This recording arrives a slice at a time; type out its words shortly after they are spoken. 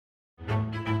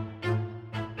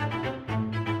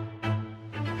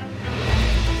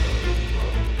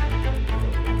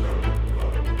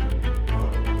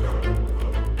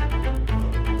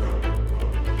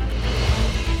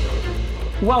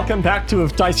welcome back to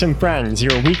Of Dice and Friends,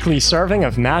 your weekly serving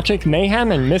of magic,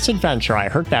 mayhem, and misadventure. I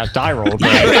heard that die roll.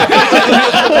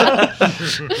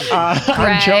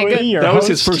 I'm Joey, your That host. was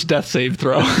his first death save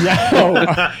throw.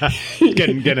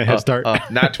 Getting a head start.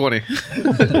 Nat 20.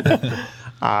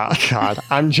 God.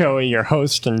 I'm Joey, your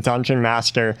host and dungeon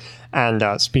master. And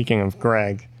speaking of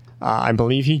Greg, I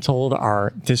believe he told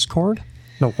our Discord,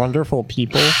 the wonderful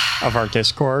people of our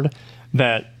Discord,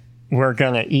 that we're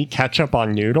going to eat ketchup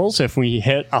on noodles if we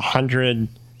hit 100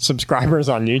 subscribers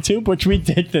on YouTube, which we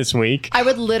did this week. I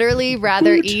would literally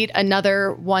rather eat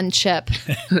another one chip.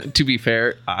 To be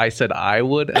fair, I said I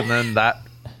would, and then that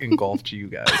engulfed you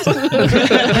guys. Is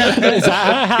that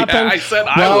how it happened? Yeah, I said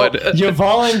I would. You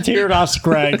volunteered us,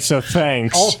 Greg, so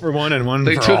thanks. All for one and one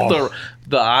They for took all.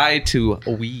 the I to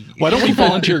a we. Why don't we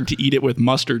volunteer to eat it with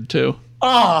mustard too?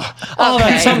 Oh, Okay.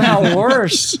 that's somehow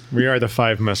worse. We are the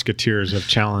five musketeers of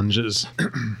challenges.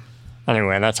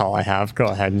 Anyway, that's all I have. Go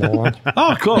ahead, Nolan.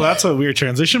 Oh, cool. That's a weird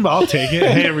transition, but I'll take it.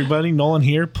 Hey, everybody. Nolan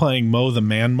here playing Mo the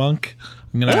Man Monk.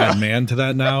 I'm going to add man to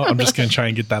that now. I'm just going to try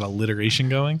and get that alliteration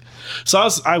going. So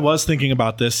I was thinking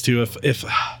about this too.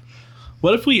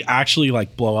 What if we actually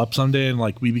like blow up someday and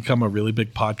like we become a really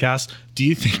big podcast? Do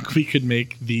you think we could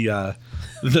make the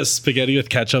spaghetti with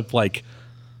ketchup like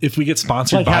if we get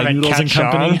sponsored Like by have it Noodles and catch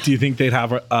Company? on? Do you think they'd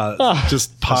have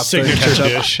just pasta and signature ketchup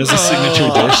dish. as a signature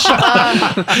dish?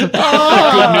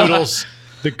 Good noodles.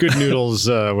 The good noodles,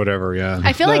 whatever, yeah.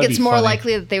 I feel like That'd it's be more funny.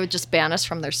 likely that they would just ban us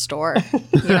from their store.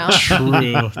 You know?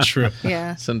 True.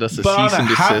 Yeah. Send us a But on cease a and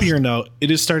desist. happier note, it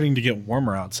is starting to get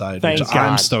warmer outside, Thank which God.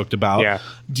 I'm stoked about. Yeah.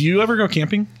 Do you ever go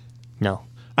camping? No,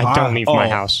 I don't leave my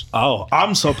house. Oh,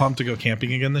 I'm so pumped to go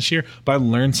camping again this year. But I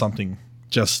learned something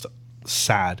just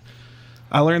sad.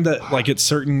 I learned that like at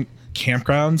certain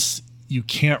campgrounds, you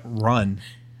can't run.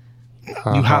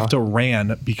 You have to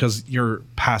ran because you're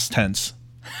past tense.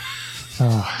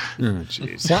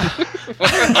 Jeez.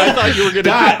 I thought you were gonna.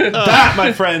 That,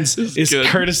 my friends, is good.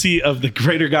 courtesy of the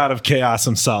greater god of chaos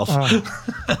himself.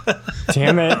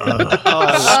 Damn it.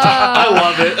 I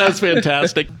love it. That's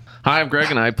fantastic. Hi, I'm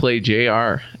Greg, and I play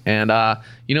JR. And,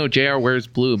 JR wears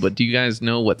blue, but do you guys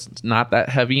know what's not that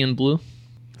heavy in blue?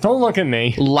 Don't look at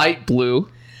me. Light blue.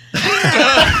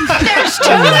 There's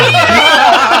two.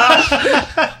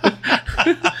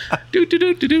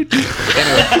 Do.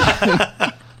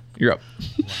 Anyway. You're up.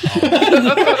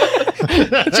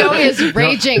 Joey is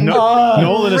raging.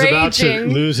 Nolan is about to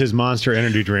Raging. lose his Monster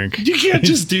Energy drink. You can't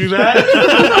just do that.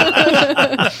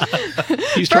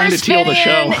 He's trying to First teal the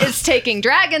show. Finian is taking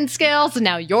dragon scales, and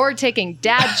now you're taking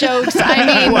dad jokes. I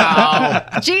mean, wow.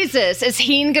 Jesus, is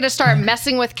Heen going to start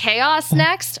messing with chaos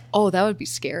next? Oh, that would be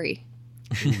scary.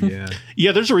 Yeah.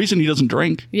 Yeah, there's a reason he doesn't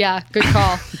drink. Yeah, good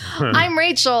call. I'm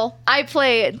Rachel. I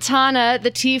play Tana,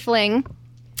 the tiefling.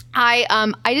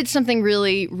 I did something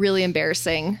really, really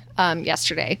embarrassing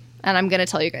yesterday, and I'm going to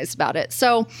tell you guys about it.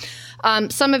 So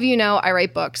some of you know I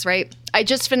write books, right? I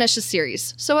just finished a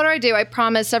series. So what do? I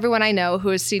promise everyone I know who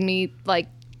has seen me like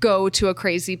go to a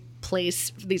crazy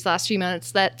place these last few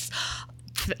minutes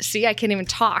see, I can't even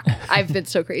talk. I've been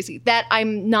so crazy that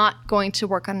I'm not going to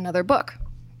work on another book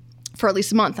for at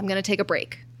least a month. I'm going to take a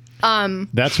break.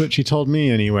 That's what she told me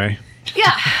anyway.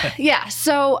 Yeah.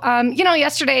 So,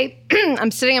 yesterday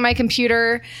I'm sitting at my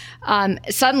computer.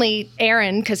 Suddenly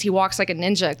Aaron, because he walks like a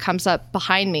ninja, comes up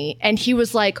behind me and he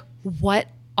was like, "What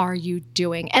are you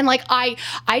doing?" And like, I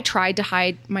tried to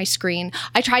hide my screen.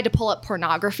 I tried to pull up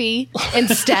pornography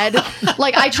instead.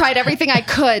 Like I tried everything I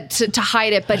could to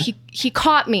hide it, but he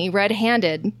caught me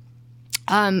red-handed.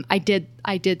 I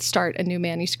did start a new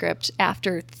manuscript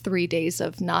after 3 days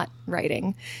of not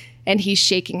writing, and he's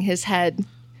shaking his head.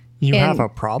 You And have a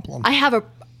problem. I have a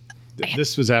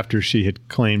This was after she had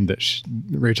claimed that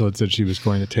Rachel had said she was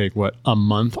going to take, a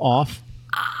month off?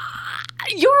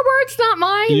 your words, not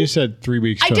mine. You said 3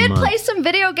 weeks I to a did month. play some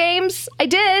video games. I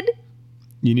did.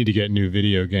 You need to get new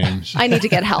video games. I need to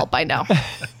get help. I know.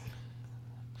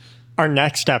 Our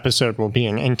next episode will be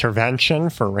an intervention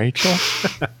for Rachel.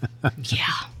 Yeah,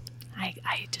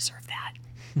 I deserve that.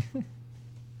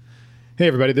 Hey,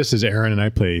 everybody, this is Aaron, and I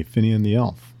play Finian the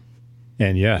Elf.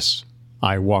 And yes,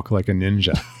 I walk like a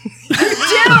ninja.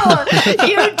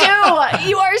 You do.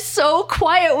 You are so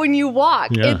quiet when you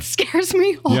walk. Yeah. It scares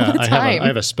me all the I time.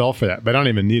 have a spell for that, but I don't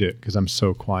even need it because I'm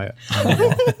so quiet.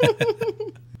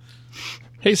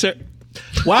 Hey, Sarah.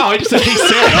 Wow, I just said, hey,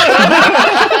 Sarah.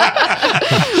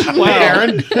 Hey,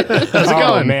 Aaron. How's it Oh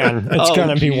going? man, it's Oh,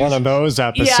 gonna be geez. one of those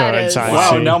episodes. is. I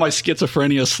Wow, see. now my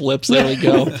schizophrenia slips. There we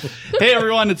go. Hey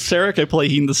everyone, it's Sarek. I play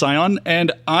Heen the Scion,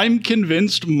 and I'm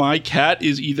convinced my cat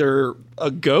is either a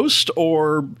ghost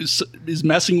or is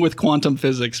messing with quantum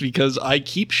physics because I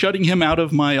keep shutting him out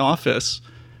of my office.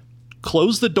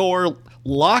 Close the door,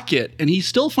 lock it, and he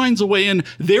still finds a way in.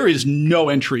 There is no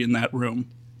entry in that room.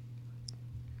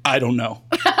 I don't know.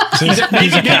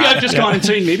 Maybe I've just gone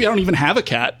insane. Maybe I don't even have a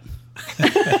cat.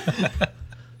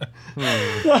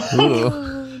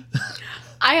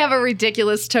 I have a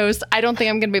ridiculous toast. I don't think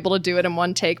I'm going to be able to do it in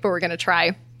one take, but we're going to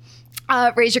try.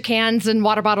 Raise your cans and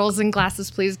water bottles and glasses,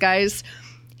 please, guys.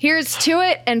 Here's to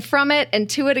it and from it and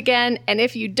to it again. And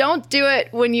if you don't do it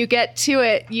when you get to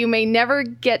it, you may never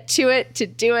get to it to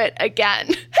do it again.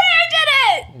 Hey, I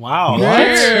did it! Wow.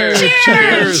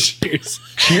 Cheers!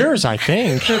 Cheers, I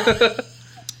think.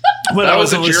 When That I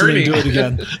was a listening, journey. do it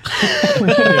again.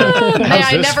 May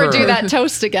I this never for- do that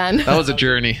toast again. That was a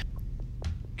journey.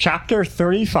 Chapter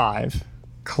 35,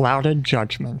 Clouded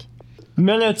Judgment.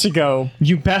 Minutes ago,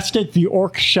 you bested the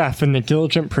orc chef in the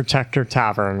Diligent Protector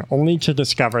Tavern, only to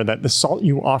discover that the salt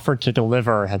you offered to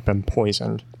deliver had been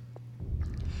poisoned.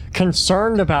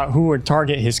 Concerned about who would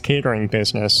target his catering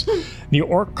business, the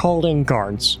orc called in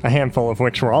guards, a handful of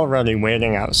which were already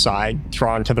waiting outside,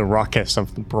 drawn to the ruckus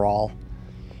of the brawl.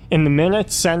 In the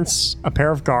minutes since, a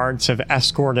pair of guards have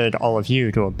escorted all of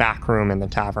you to a back room in the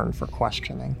tavern for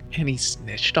questioning. And he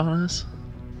snitched on us?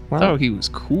 Well- Oh, he was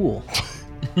cool.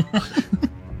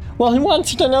 Well, he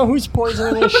wants to know who's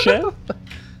poisoning his shit.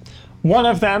 One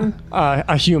of them,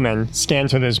 a human,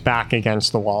 stands with his back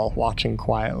against the wall, watching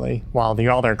quietly, while the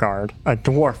other guard, a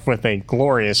dwarf with a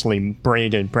gloriously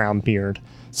braided brown beard,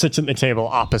 sits at the table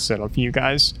opposite of you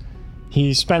guys.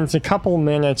 He spends a couple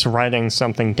minutes writing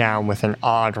something down with an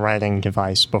odd writing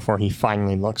device before he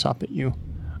finally looks up at you.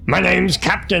 My name's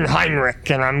Captain Heinrich,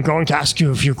 and I'm going to ask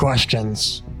you a few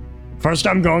questions. First,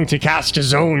 I'm going to cast a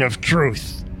zone of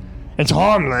truth. It's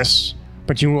harmless,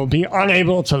 but you will be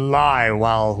unable to lie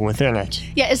while within it.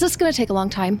 Yeah, is this going to take a long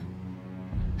time?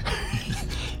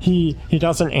 He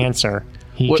doesn't answer.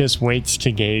 He What- just waits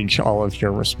to gauge all of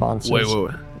your responses. Wait.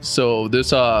 So this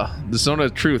zone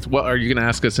of truth, what are you gonna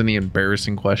ask us any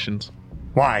embarrassing questions?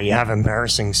 Why, you have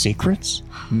embarrassing secrets?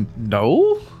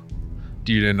 No?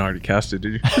 You didn't already cast it,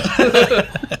 did you?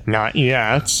 Not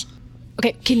yet.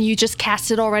 Okay, can you just cast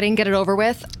it already and get it over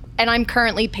with? And I'm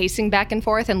currently pacing back and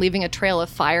forth and leaving a trail of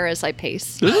fire as I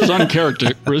pace. This is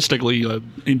uncharacteristically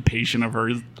impatient of her.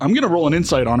 I'm going to roll an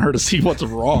insight on her to see what's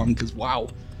wrong, because wow.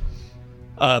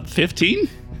 15?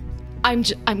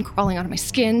 I'm crawling out of my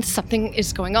skin. Something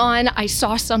is going on. I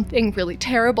saw something really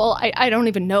terrible. I don't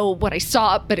even know what I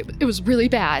saw, but it was really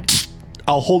bad.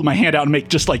 I'll hold my hand out and make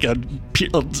just like a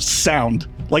sound,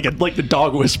 like the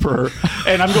dog whisperer,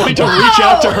 and I'm going to reach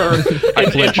out to her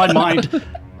and in my mind.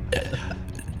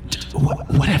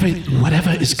 Whatever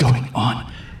is going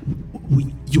on,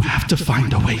 you have to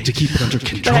find a way to keep it under But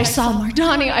control. I saw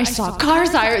Mardani. I saw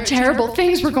Karzire. Terrible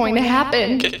things were going to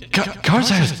happen.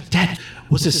 Karzire's dead.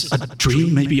 Was this a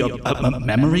dream, maybe a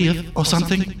memory or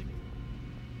something?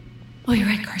 Oh, you're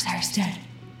right. Karzire's dead.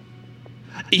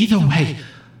 Either way,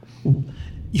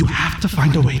 you have to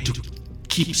find a way to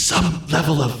keep some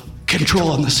level of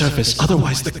control on the surface.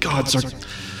 Otherwise, the gods are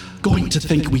going to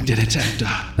think we did it. And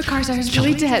But Karzire's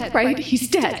really dead, right? He's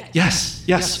dead. yes.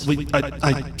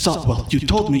 I saw. Well, you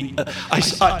told me. I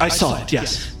saw it.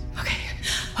 Yes.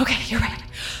 Okay, you're right.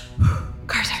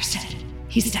 Karzire's dead.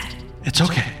 He's dead. It's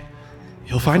okay.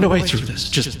 You'll find a way through this.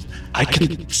 Just I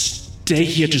can stay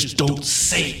here. Just don't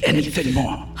say anything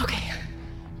more. Okay.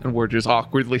 And we're just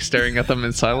awkwardly staring at them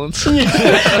in silence.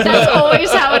 That's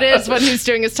always how it is when he's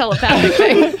doing his telepathic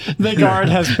thing. The guard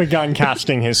has begun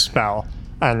casting his spell,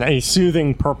 and a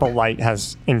soothing purple light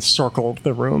has encircled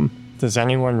the room. Does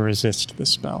anyone resist the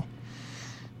spell?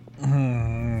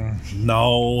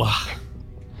 No.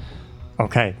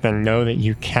 Okay, then know that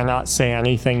you cannot say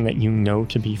anything that you know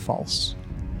to be false.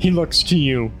 He looks to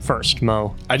you first,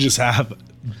 Mo. I just have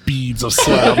beads of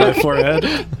sweat on my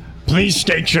forehead. Please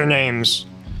state your names.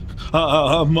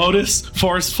 Modus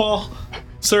Forestfall,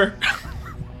 sir.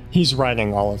 He's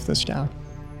writing all of this down.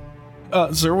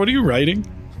 Sir, what are you writing?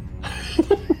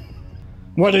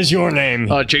 What is your name?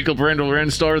 Jacob Randall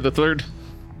Ranstar the third.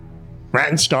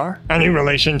 Ranstar? Any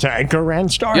relation to Edgar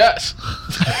Ranstar? Yes.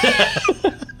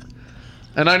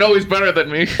 And I know he's better than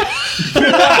me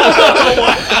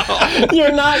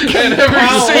You're not in every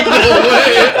single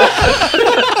way.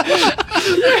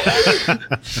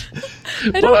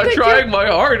 But I'm trying my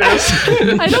hardest.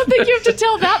 I don't think you have to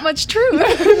tell that much truth.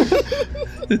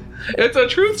 It's a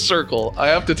truth circle. I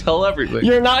have to tell everything.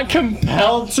 You're not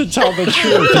compelled to tell the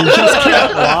truth. You just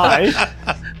can't lie.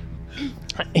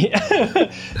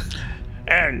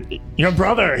 And your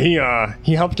brother, he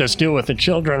helped us deal with the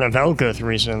children of Elguth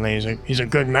recently. He's a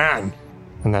good man.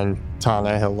 And then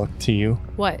Tana, he'll look to you.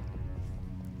 What?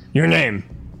 Your name?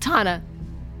 Tana.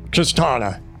 Just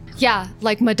Tana. Yeah,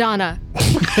 like Madonna.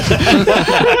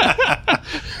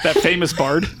 That famous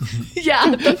bard.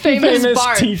 Yeah, the famous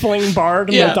bard. tiefling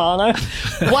bard, Yeah. Madonna.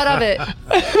 What of it?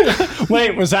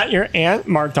 Wait, was that your aunt,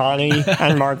 Martani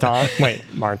and Martani? Wait,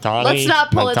 Martani. Let's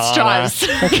not pull at Madonna.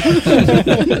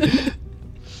 straws.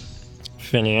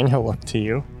 Finian, he'll look to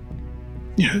you.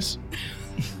 Yes.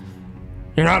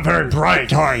 You're not very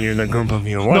bright, are you, the group of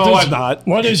you? No, I'm not.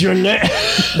 What is your name?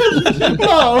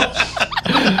 No.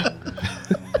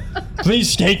 Please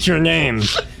state your name.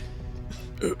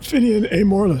 Finian A.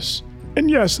 Morlis.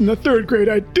 And yes, in the 3rd grade,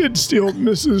 I did steal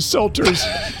Mrs. Selter's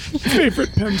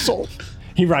favorite pencil.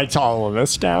 He writes all of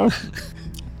this down.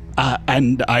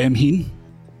 And I am Heen.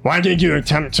 Why did you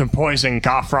attempt to poison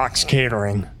Goffrock's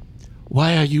catering?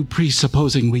 Why are you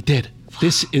presupposing we did?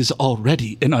 This is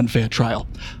already an unfair trial.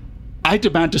 I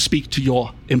demand to speak to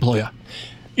your employer.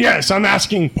 Yes, I'm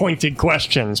asking pointed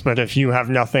questions, but if you have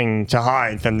nothing to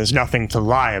hide, then there's nothing to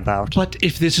lie about. But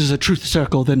if this is a truth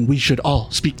circle, then we should all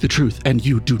speak the truth, and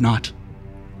you do not.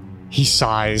 He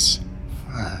sighs.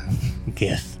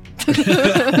 Gith.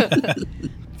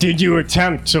 Did you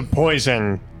attempt to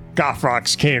poison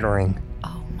Goffrock's catering?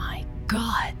 Oh my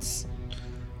gods.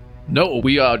 No,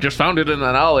 we just found it in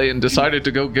an alley and decided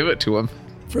to go give it to him.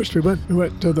 First, we went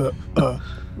to the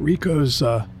Rico's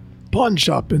pawn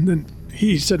shop, and then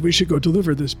he said we should go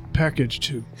deliver this package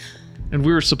to. And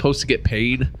we were supposed to get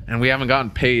paid, and we haven't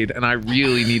gotten paid, and I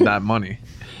really need that money.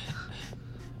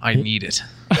 I need it.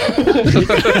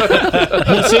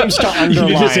 He seems to underline.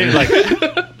 You just say like,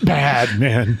 bad,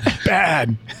 man.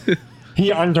 Bad.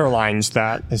 He underlines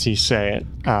that as he say it,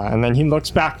 and then he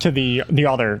looks back to the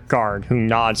other guard, who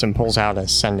nods and pulls out a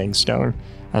sending stone,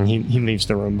 and he leaves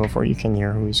the room before you can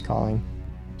hear who he's calling.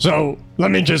 So,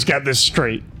 let me just get this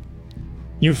straight.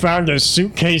 You found a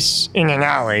suitcase in an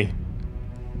alley,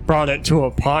 brought it to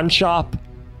a pawn shop,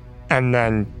 and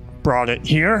then brought it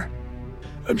here?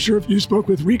 I'm sure if you spoke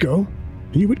with Rico,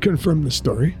 he would confirm the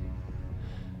story.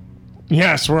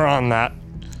 Yes, we're on that.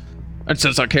 And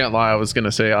since I can't lie, I was going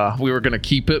to say we were going to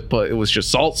keep it, but it was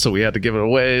just salt, so we had to give it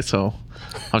away, so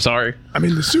I'm sorry. I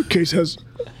mean, the suitcase has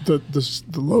the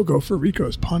logo for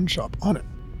Rico's pawn shop on it.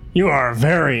 You are a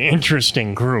very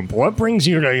interesting group. What brings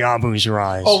you to Yabu's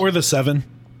Rise? Oh, we're the 7.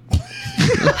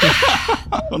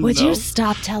 Would you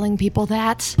stop telling people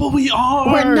that? But we are.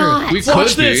 We're not. We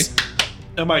Watch could be. this.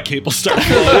 And my cable starts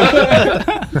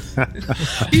flowing.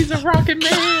 He's a rockin'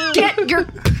 man. Get your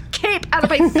cape out of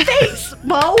my face,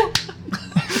 Mo.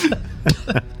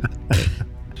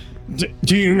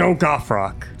 Do you know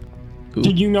Goffrock? Who?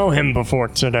 Did you know him before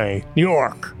today? The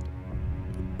orc.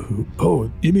 Oh,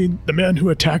 you mean the man who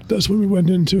attacked us when we went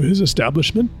into his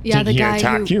establishment? Yeah, Did the he guy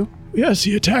attack who. you? Yes,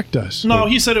 he attacked us. No,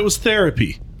 he said it was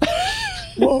therapy.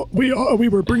 Well, we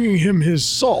were bringing him his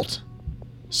salt,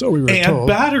 so we were And told.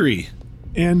 battery.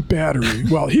 And battery.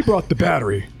 Well, he brought the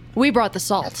battery. We brought the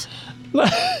salt.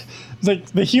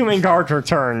 The human guard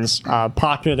returns,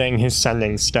 pocketing his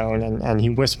sending stone, and he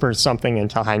whispers something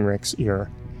into Heinrich's ear.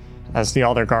 As the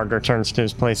other guard returns to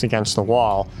his place against the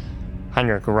wall,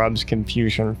 Heinrich rubs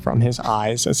confusion from his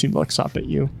eyes as he looks up at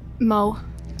you. Mo,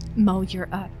 you're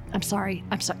I'm sorry.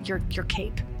 Your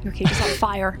cape. Your cape is on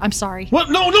fire. I'm sorry. What?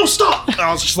 No, stop!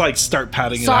 I'll just start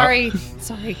patting it Sorry.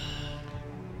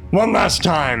 One last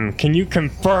time, can you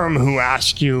confirm who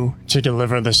asked you to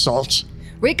deliver the salt?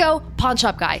 Rico, pawn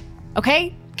shop guy.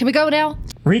 Okay? Can we go now?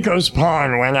 Rico's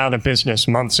pawn went out of business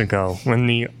months ago when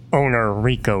the owner,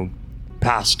 Rico,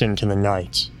 passed into the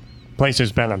night. Place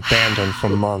has been abandoned for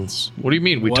months. What do you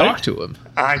mean? We What? talked to him.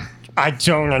 I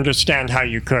don't understand how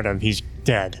you could have. He's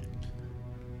dead.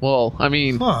 Well, I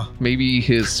mean, maybe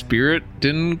his spirit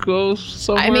didn't go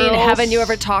somewhere I mean, else? haven't you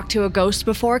ever talked to a ghost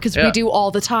before? Because we Yeah. do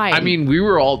all the time. I mean, we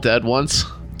were all dead once.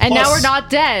 and now plus- we're not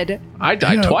dead. I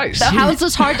died Yeah. twice. So how is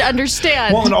this hard to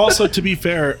understand? Well, and also, to be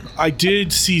fair, I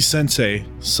did see Sensei,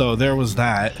 so there was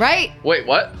that. right? Wait,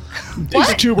 what?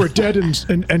 These two were dead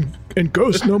and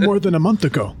ghosts no more than a month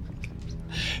ago.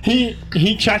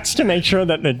 He checks to make sure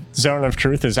that the zone of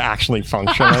truth is actually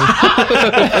functioning.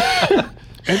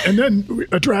 And then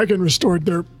a dragon restored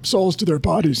their souls to their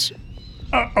bodies.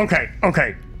 Okay.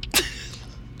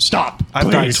 Stop. I've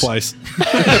died please. twice.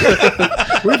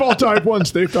 We've all died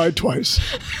once. They've died twice.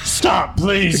 Stop,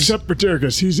 please. Except for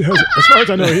Durgus. He has, as far as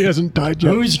I know, he hasn't died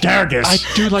yet. Who's Dargus? I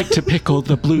do like to pickle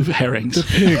the blue herrings.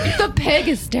 The pig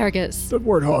is Dargus. The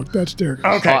warthog. That's Durgus.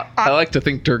 Okay. I like to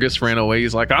think Durgus ran away.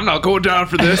 He's like, I'm not going down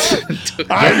for this.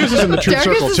 Durgus is in the truth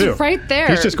circle Dargus too. is right there.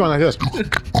 He's just going like this.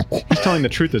 He's telling the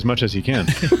truth as much as he can.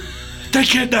 They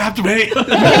kidnapped me.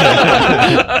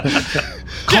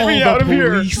 Get me out of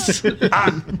here.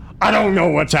 I don't know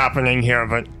what's happening here,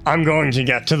 but I'm going to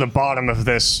get to the bottom of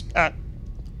this.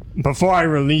 Before I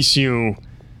release you,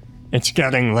 it's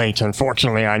getting late.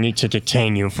 Unfortunately, I need to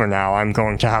detain you for now. I'm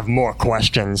going to have more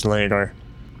questions later.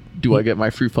 Do I get my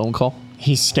free phone call?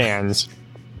 He stands.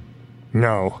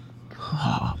 No.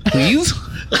 Please?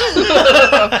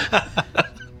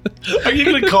 Are you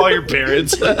going to call your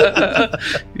parents?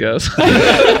 Yes.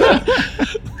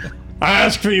 I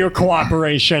ask for your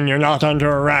cooperation. You're not under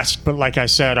arrest, but like I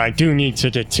said, I do need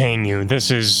to detain you.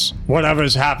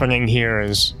 Whatever's happening here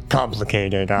is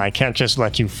complicated. I can't just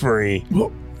let you free.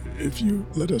 Well, if you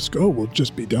let us go, we'll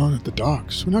just be down at the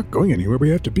docks. We're not going anywhere.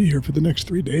 We have to be here for the next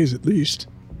 3 days at least.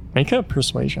 Make a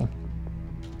persuasion.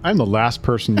 I'm the last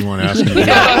person you want to ask me. Please,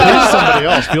 somebody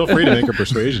else. Feel free to make a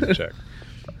persuasion check.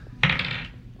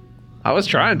 I was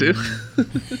trying to.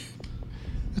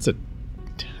 That's a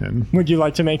 10. Would you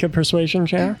like to make a persuasion,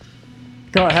 JR?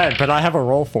 Go ahead, but I have a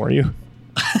roll for you.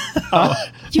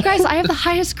 You guys, I have the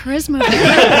highest charisma.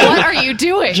 What are you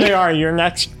doing? JR, your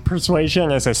next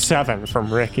persuasion is a 7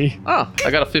 from Ricky. Oh,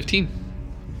 I got a 15.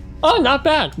 Oh, not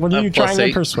bad. What are you plus trying to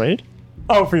 8. persuade?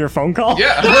 Oh, for your phone call?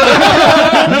 Yeah.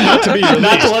 Not to be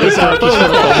released.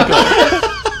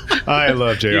 I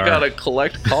love JR. You got a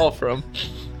collect call from.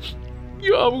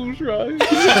 You almost right.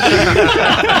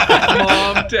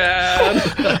 Mom,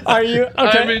 Dad, Are you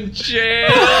okay? I'm in jail.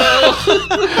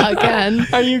 Again.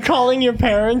 Are you calling your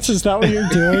parents? Is that what you're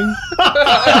doing?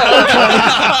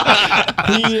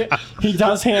 He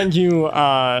does hand you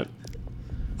a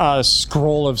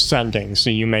scroll of sending, so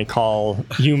you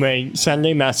may send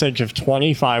a message of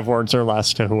 25 words or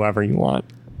less to whoever you want.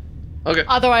 Okay.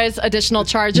 Otherwise, additional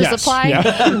charges Yes, apply.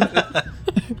 yeah.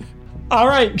 All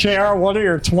right, JR, what are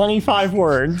your 25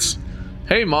 words?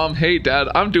 Hey, Mom. Hey, Dad.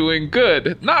 I'm doing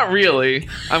good. Not really.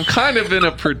 I'm kind of in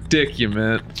a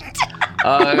predicament.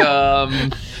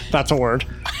 That's a word.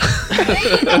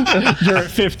 You're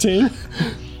at 15.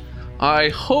 I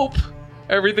hope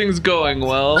everything's going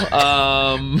well.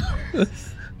 I'm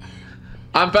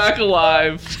back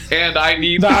alive, and I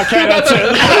need. Okay, that's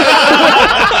it.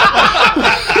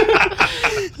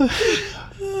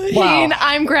 Wow. Ian,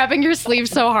 I'm grabbing your sleeve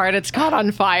so hard it's caught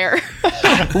on fire.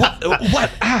 What?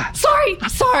 Sorry.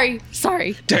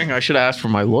 Dang, I should have asked for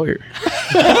my lawyer.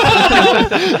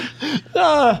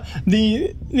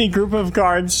 The group of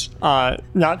guards,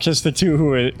 not just the two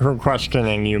who are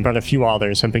questioning you, but a few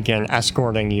others have begun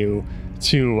escorting you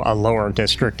to a lower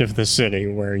district of the city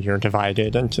where you're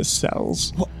divided into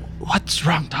cells. What's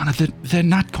wrong, Donna? They're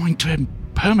not going to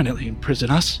permanently imprison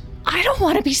us. I don't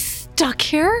want to be stuck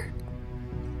here.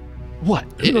 What?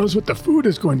 Who knows what the food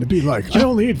is going to be like? I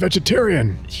only eat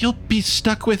vegetarian. You'll be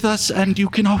stuck with us, and you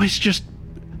can always just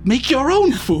make your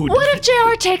own food. What if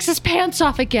JR takes his pants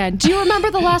off again? Do you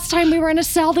remember the last time we were in a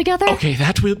cell together? Okay,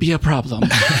 that will be a problem.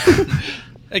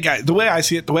 Hey, guys, the way I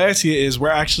see it is we're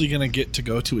actually going to get to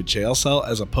go to a jail cell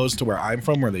as opposed to where I'm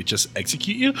from, where they just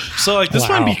execute you. So, like, this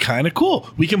might be kind of cool.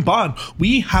 We can bond.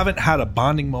 We haven't had a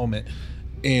bonding moment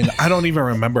in I don't even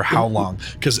remember how long,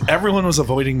 because everyone was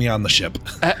avoiding me on the ship.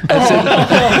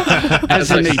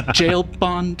 As in a jail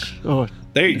bond? Oh,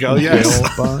 There you go. Yes.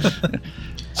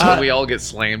 So we all get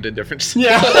slammed in different. Do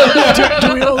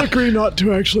we all agree not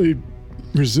to actually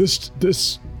resist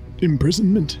this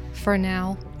imprisonment? For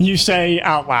now. You say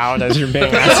out loud as you're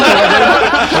being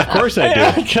escorted. Of course I do.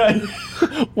 Okay.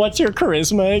 What's your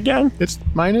charisma again? It's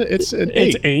mine. It's an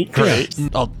It's 8. 8. Great.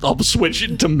 I'll switch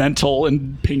it to mental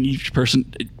and ping each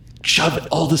person. Shove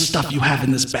all the stuff you have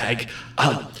in this bag.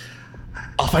 I'll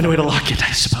find a way to lock it,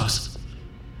 I suppose.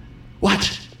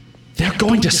 What? They're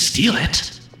going to steal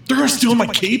it? They're going to steal my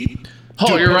cape? Oh,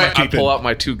 Dude, you're put my right. I cape in. pull out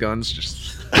my 2 guns.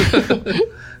 Just.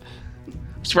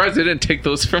 I'm surprised they didn't take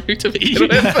those from me to begin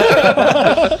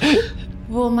with.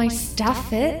 Will my stuff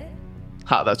fit?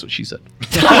 Ha, that's what she said.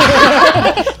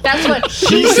 That's what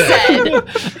he said.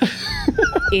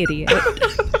 Idiot.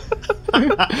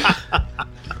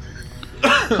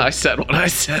 I said what I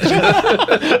said.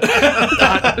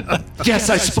 Yes,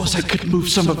 I suppose I could move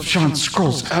some of Sean's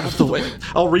scrolls out of the way.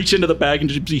 I'll reach into the bag and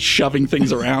just be shoving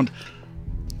things around.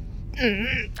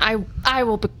 I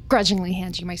will begrudgingly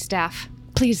hand you my staff.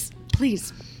 Please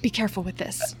be careful with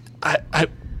this.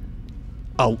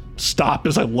 I'll stop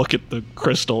as I look at the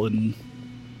crystal and...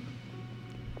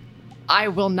 I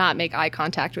will not make eye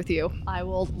contact with you. I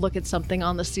will look at something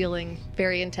on the ceiling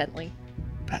very intently.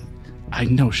 I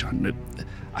know, Sean, but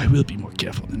I will be more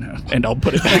careful than her. And I'll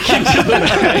put it back into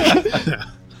the bag.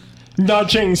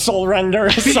 Nudging Soul Render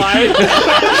aside.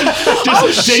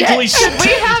 Just daintily Should we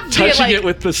have the, touching like- it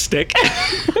with the stick.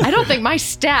 I don't think my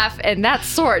staff and that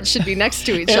sword should be next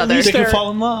to each other. They can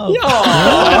fall in love.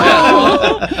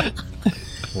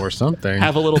 Or something.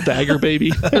 Have a little dagger,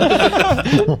 baby.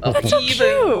 That's so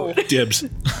cute. Dibs.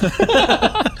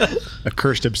 A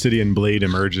cursed obsidian blade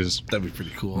emerges. That'd be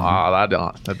pretty cool.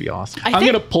 That'd be awesome. I'm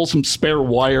going to pull some spare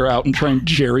wire out and try and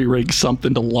jerry-rig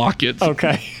something to lock it.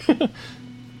 Okay.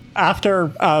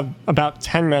 After about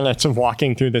 10 minutes of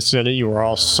walking through the city, you were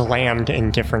all slammed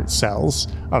in different cells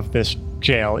of this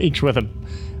jail, each with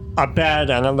a bed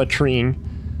and a latrine.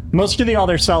 Most of the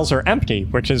other cells are empty,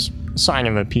 which is a sign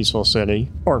of a peaceful city,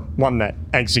 or one that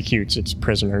executes its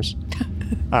prisoners.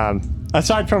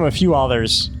 Aside from a few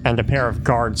others and a pair of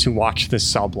guards who watch this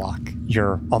cell block,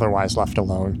 you're otherwise left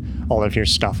alone. All of your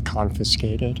stuff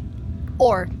confiscated.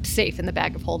 Or safe in the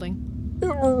bag of holding.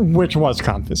 Which was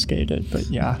confiscated, but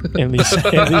yeah, at least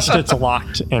it's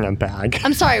locked in a bag.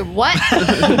 I'm sorry, what?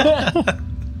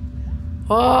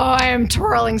 Oh, I am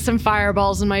twirling some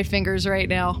fireballs in my fingers right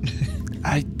now.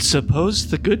 I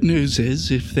suppose the good news is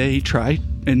if they try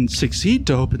and succeed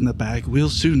to open the bag, we'll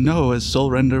soon know as Soul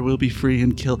Render will be free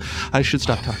and kill. I should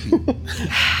stop talking.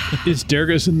 Is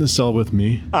Dergus in the cell with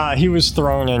me? He was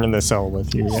thrown into the cell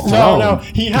with you. No,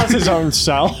 he has his own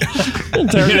cell.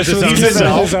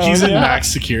 He's in max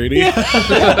security.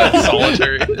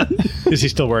 Solitary. Is he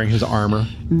still wearing his armor?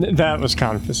 That was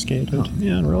confiscated.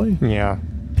 Yeah, really? Yeah.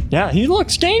 Yeah, he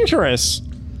looks dangerous.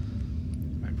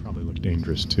 I probably look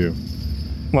dangerous too.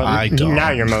 Well, I don't.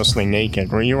 Now you're mostly naked.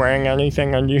 Were you wearing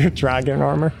anything under your dragon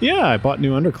armor? Yeah, I bought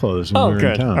new underclothes when we were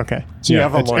good. in town. Okay. So you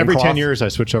have a it's every loincloth? 10 years I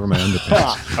switch over my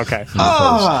underpants. Okay.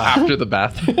 After the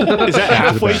bath. Is that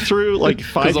halfway through, like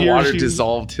 5 Because years? the water you-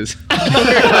 dissolved his...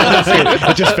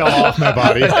 It just fell off my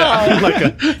body like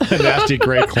a nasty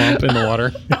gray clump in the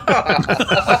water.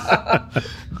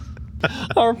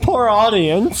 Our poor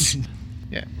audience.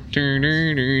 Yeah.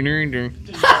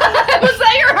 Was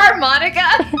that your harmonica?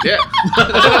 Yeah.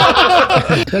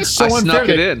 That's so I unfair. snuck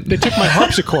it in. They took my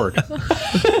harpsichord.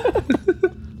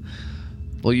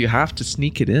 Well, you have to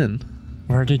sneak it in.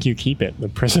 Where did you keep it? The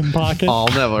prison pocket? I'll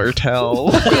never tell.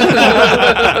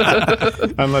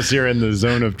 Unless you're in the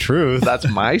zone of truth. That's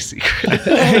my secret.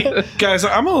 Hey, guys,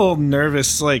 I'm a little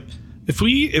nervous. Like, if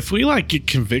we like get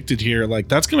convicted here, like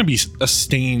that's gonna be a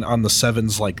stain on the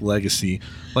Seven's like legacy.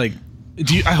 Like,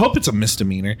 I hope it's a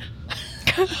misdemeanor.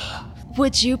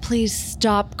 Would you please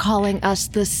stop calling us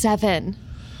the Seven?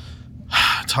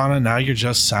 Tana, now you're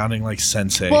just sounding like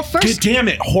Sensei. Well, first- damn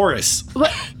it, Horace.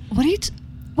 What are you...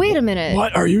 Wait a minute.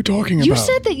 What are you talking about? You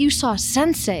said that you saw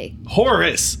Sensei.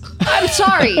 Horace. I'm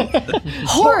sorry.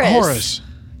 Horace. Horace.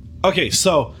 Okay,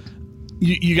 so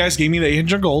you guys gave me the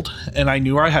 800 gold, and I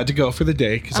knew where I had to go for the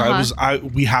day because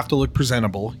we have to look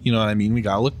presentable. You know what I mean? We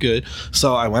gotta look good.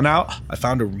 So I went out. I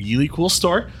found a really cool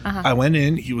store. I went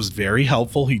in. He was very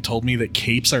helpful. He told me that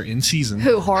capes are in season.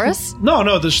 Who, Horace? No,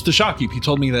 the shopkeep. He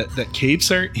told me that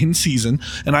capes are in season,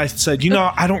 and I said,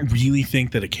 I don't really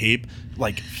think that a cape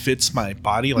like fits my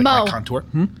body, like Mo. my contour.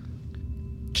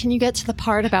 Can you get to the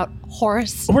part about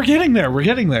Horace? We're getting there.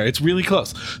 It's really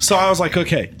close. So I was like,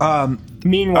 okay.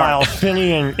 Meanwhile,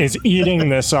 Finian is eating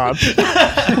this up.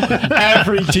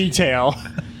 Every detail.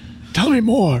 Tell me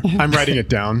more. I'm writing it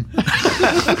down. Wait,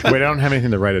 I don't have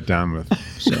anything to write it down with.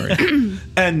 Sorry.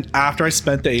 And after I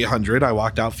spent the 800, I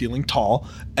walked out feeling tall.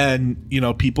 And,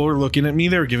 people were looking at me.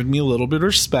 They were giving me a little bit of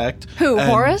respect. Who, And-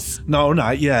 Horace? No,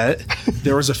 not yet.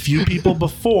 There was a few people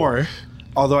before.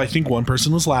 Although I think one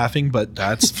person was laughing, but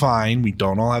that's fine. We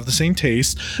don't all have the same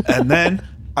taste. And then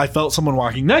I felt someone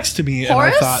walking next to me, and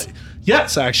Horace? I thought,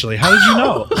 yes, actually. How did you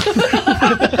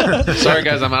know? Sorry,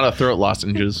 guys, I'm out of throat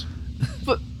lozenges.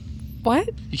 What?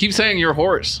 You keep saying you're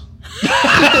Horace.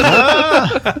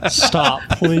 Stop,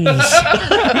 please.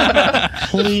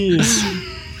 Please.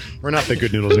 We're not the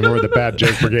good noodles anymore. We're the bad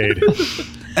joke brigade.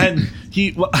 And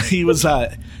he was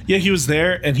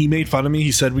there, and he made fun of me.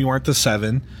 He said we weren't the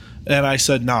Seven. And I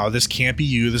said, no, this can't be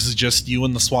you. This is just you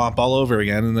in the swamp all over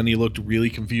again. And then he looked really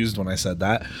confused when I said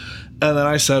that. And then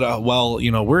I said,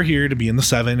 we're here to be in the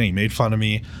Seven. And he made fun of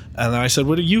me. And then I said,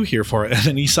 what are you here for? And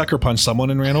then he sucker punched someone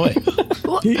and ran away.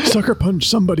 He sucker punched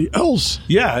somebody else.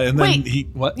 Yeah. And then Wait.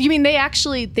 what? You mean they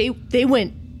actually, they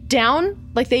went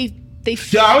down? Like they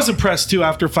Yeah, I was impressed too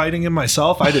after fighting him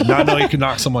myself. I did not know you could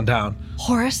knock someone down.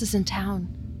 Horace is in town.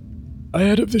 I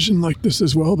had a vision like this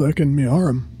as well back in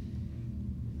Miarum.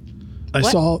 I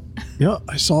saw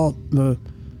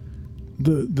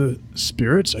the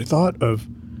spirits, I thought, of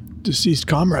deceased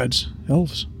comrades,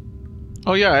 elves.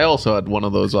 Oh yeah, I also had one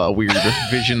of those weird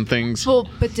vision things. Well,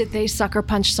 but did they sucker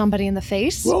punch somebody in the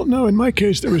face? Well, no, in my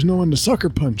case, there was no one to sucker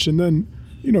punch. And then,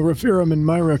 Raphiram and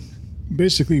Myra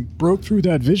basically broke through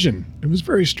that vision. It was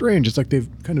very strange. It's like they've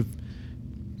kind of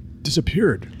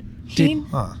disappeared. Did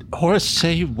Horace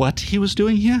say what he was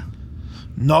doing here?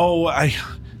 No,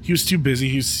 he was too busy.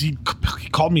 He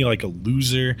called me like a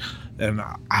loser, and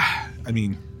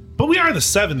but we are the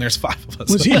 7. There's 5 of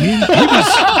us. Was he mean?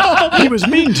 He was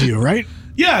mean to you, right?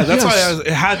 Yeah, that's why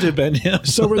it had to have been him.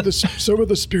 So were the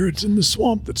spirits in the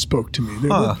swamp that spoke to me. They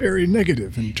were very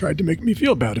negative and tried to make me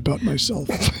feel bad about myself.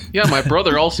 Yeah, my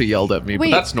brother also yelled at me,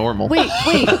 but that's normal.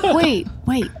 Wait.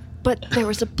 But there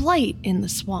was a blight in the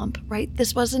swamp, right?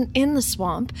 This wasn't in the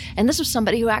swamp, and this was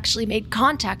somebody who actually made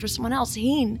contact with someone else.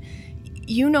 Heen,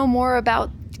 you know more about,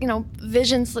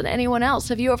 visions than anyone else.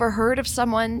 Have you ever heard of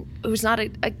someone who's not a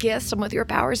gift, someone with your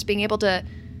powers, being able to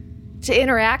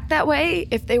interact that way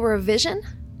if they were a vision?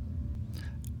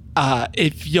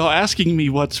 If you're asking me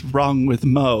what's wrong with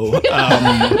Mo,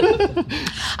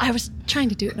 I was trying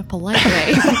to do it in a polite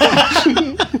way.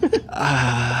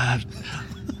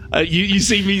 you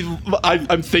see me,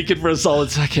 I'm thinking for a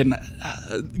solid second,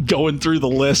 going through the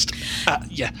list.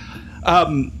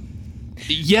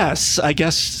 Yes, I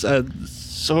guess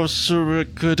sorcerer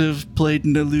could have played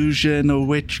an illusion, a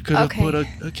witch could have put a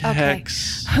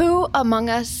hex. Who among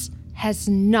us has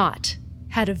not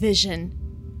had a vision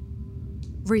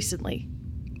recently?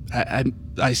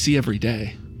 I see every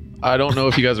day. I don't know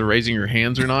if you guys are raising your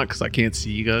hands or not because I can't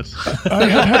see you guys. I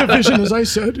have had a vision, as I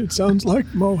said. It sounds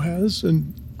like Mo has,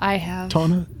 and I have.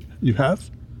 Tana, you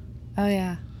have? Oh,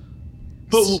 yeah.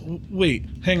 But wait,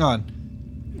 hang on.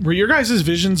 Were your guys'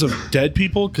 visions of dead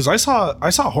people? Because I saw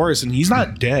Horace, and he's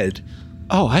not dead.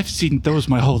 Oh, I've seen those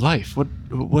my whole life.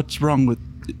 What's wrong with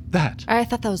that? I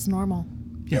thought that was normal.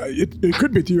 Yeah, it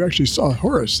could be that you actually saw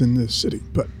Horace in this city,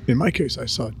 but in my case, I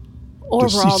saw or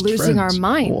we're all losing friends. our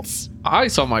minds. Well, I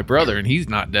saw my brother, and he's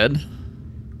not dead.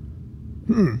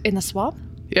 In the swamp?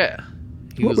 Yeah.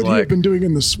 What would he have been doing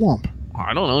in the swamp?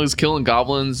 I don't know. He was killing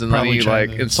goblins, and Probably then he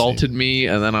trying to insulted me,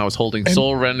 and then I was holding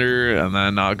Soul Render, and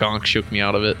then Gonk shook me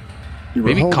out of it. You were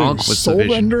Maybe holding Conk was the Soul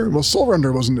vision. Render? Well, Soul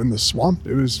Render wasn't in the swamp.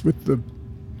 It was with the...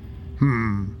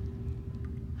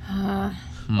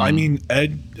 I mean,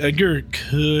 Edgar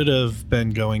could have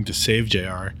been going to save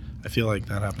JR. I feel like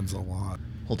that happens a lot.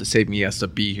 Well, to save me, he has to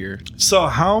be here. So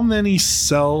how many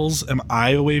cells am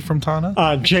I away from Tana?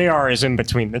 JR is in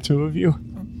between the two of you.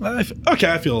 Okay,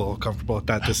 I feel a little comfortable at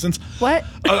that distance. What?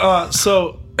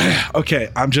 Okay,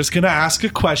 I'm just going to ask a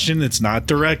question. It's not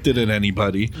directed at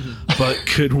anybody, but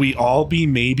could we all be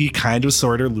maybe kind of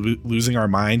sort of losing our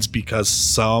minds because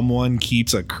someone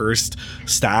keeps a cursed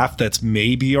staff that's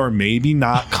maybe or maybe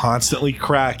not constantly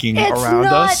cracking around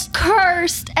us? It's not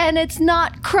cursed, and it's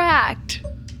not cracked.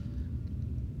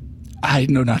 I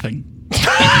know nothing.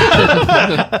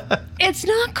 It's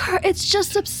not it's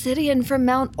just obsidian from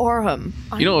Mount Orham.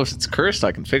 You know, if it's cursed,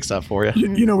 I can fix that for you.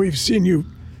 You know, we've seen you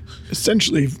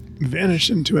essentially vanish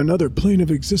into another plane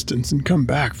of existence and come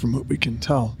back, from what we can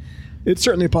tell. It's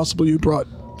certainly possible you brought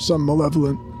some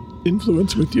malevolent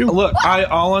influence with you. Look,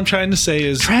 all I'm trying to say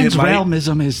is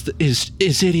Transrealmism is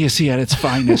idiocy at its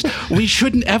finest. We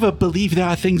shouldn't ever believe there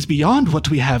are things beyond what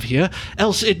we have here,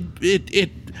 else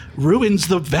it ruins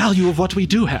the value of what we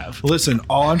do have. Listen,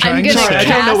 all I'm trying to Sorry, say... I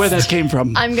don't know where that came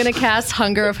from. I'm going to cast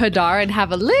Hunger of Hadar and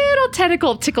have a little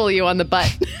tentacle tickle you on the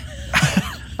butt.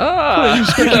 What are you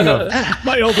speaking of?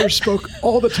 My elders spoke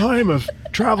all the time of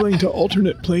traveling to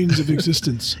alternate planes of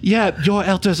existence. Yeah, your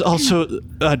elders also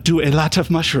do a lot of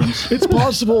mushrooms. It's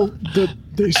possible that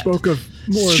they spoke of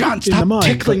more Sean, in the stop mind.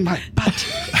 tickling my butt.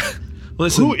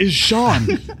 Listen, Who is Sean?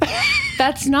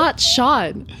 That's not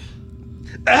Sean.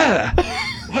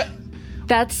 What?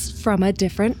 That's from a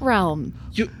different realm.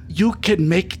 You can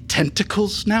make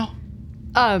tentacles now?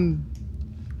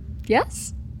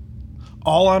 Yes?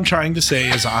 all I'm trying to say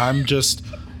is I'm just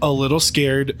a little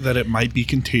scared that it might be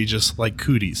contagious like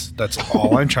cooties. That's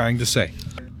all I'm trying to say.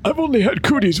 I've only had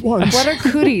cooties once. What are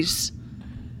cooties?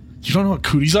 You don't know what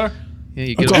cooties are? Yeah,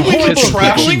 you get It's a a little horrible kiss of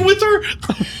Traveling affection. with her?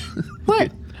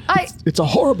 What? It's a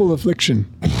horrible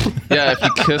affliction. Yeah, if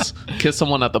you kiss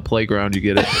someone at the playground, you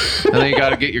get it. And then you got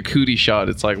to get your cootie shot.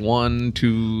 It's like 1,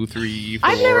 2, 3, 4.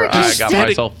 I've never I kissed got it.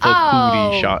 myself a Oh.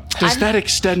 cootie shot. Does that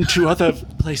extend to other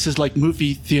places like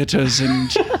movie theaters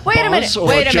and Wait a minute. bars, or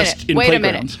Wait a just minute. in Wait a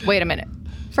playgrounds? minute. Wait a minute.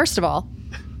 First of all,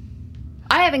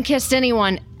 I haven't kissed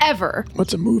anyone ever.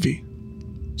 What's a movie?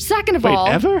 Second of Wait, all,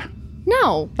 ever?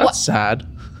 no. That's sad.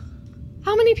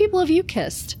 How many people have you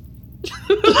kissed?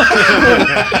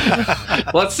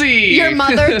 Let's see. Your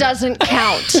mother doesn't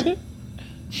count.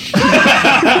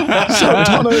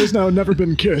 Tana has now never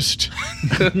been kissed.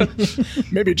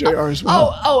 Maybe JR as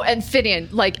well. Oh, and Finian,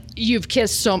 like, you've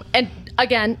kissed and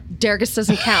again, Dergus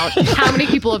doesn't count. How many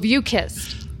people have you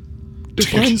kissed?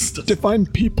 Define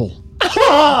people.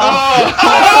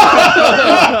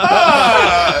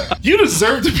 You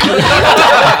deserve to be.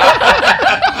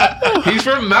 He's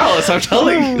from Malice, I'm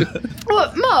telling you.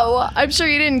 Well, Mo, I'm sure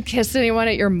you didn't kiss anyone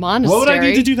at your monastery. What would I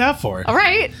need to do that for? All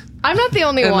right. I'm not the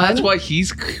only And one. that's why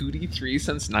he's Cootie 3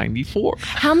 since 94.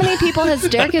 How many people has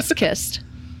Dergus kissed?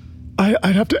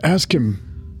 I'd have to ask him.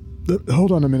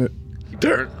 Hold on a minute.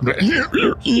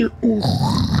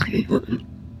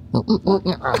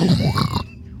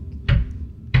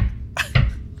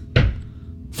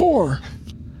 Four.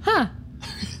 Huh.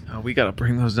 We gotta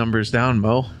bring those numbers down,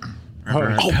 Mo. Oh,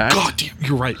 God damn.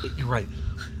 You're right. You're right.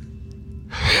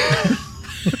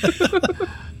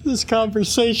 This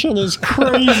conversation is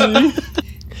crazy.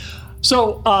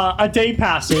 So a day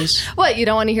passes. What, you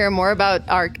don't want to hear more about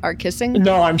our kissing?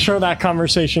 No, I'm sure that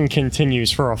conversation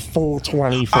continues for a full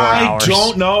 24 hours. I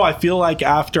don't know. I feel like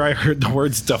after I heard the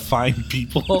words define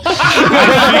people,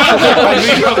 I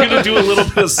think I'm going to do a little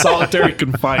bit of solitary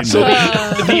confinement. So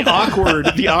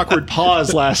the awkward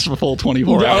pause lasts a full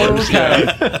 24 hours.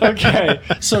 Okay.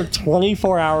 So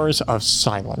 24 hours of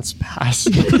silence pass.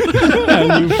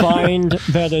 And you find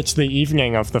that it's the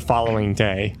evening of the following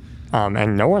day.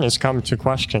 And no one has come to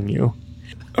question you.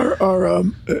 Are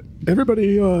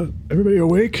everybody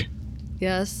awake?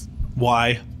 Yes.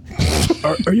 Why?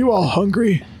 Are you all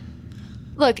hungry?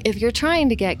 Look, if you're trying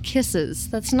to get kisses,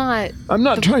 that's not... I'm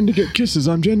not trying to get kisses.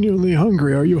 I'm genuinely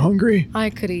hungry. Are you hungry? I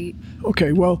could eat.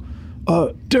 Okay, well,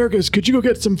 Dergus, could you go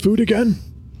get some food again?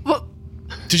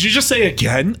 Did you just say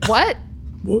again? What?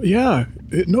 Well, yeah.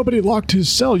 Nobody locked his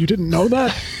cell. You didn't know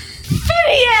that?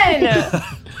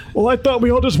 Finian! Well, I thought we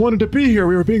all just wanted to be here.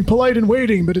 We were being polite and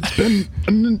waiting, but it's been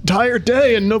an entire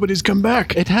day and nobody's come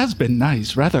back. It has been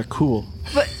nice, rather cool.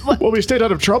 Well, we stayed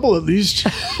out of trouble at least.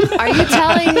 Are you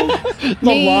telling The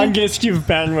me longest you've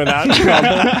been without trouble.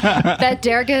 that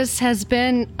Dergus has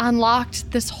been unlocked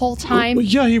this whole time? Well,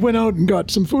 yeah, he went out and got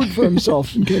some food for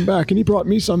himself and came back, and he brought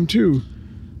me some too.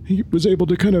 He was able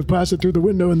to kind of pass it through the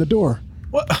window in the door.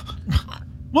 What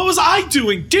was I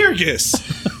doing,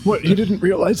 Dergus? What, you didn't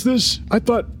realize this? I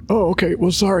thought, oh, okay,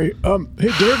 well, sorry. Hey,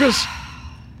 Dergus?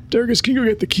 Dergus, can you go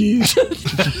get the keys?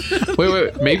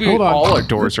 Wait. Maybe Hold on. all our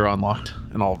doors are unlocked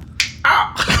and all.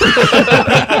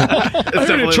 I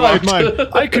already tried mine.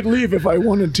 I could leave if I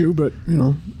wanted to, but,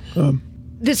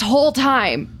 This whole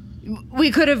time,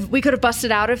 we could have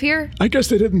busted out of here? I guess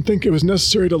they didn't think it was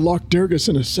necessary to lock Dergus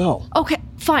in a cell. Okay,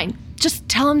 fine. Just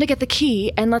tell him to get the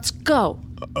key and let's go.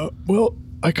 Well,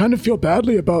 I kind of feel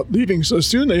badly about leaving so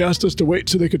soon. They asked us to wait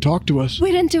so they could talk to us.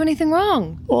 We didn't do anything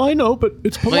wrong. Well, I know, but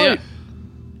it's polite.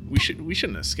 We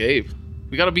shouldn't escape.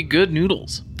 We gotta be good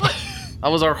noodles. That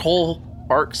was our whole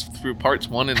arcs through parts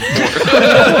 1 and 4.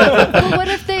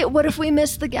 But what if we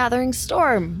miss the gathering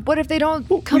storm? What if they don't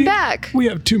come back? We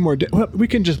have 2 more days. Well, we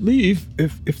can just leave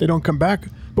if they don't come back.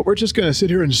 But we're just going to sit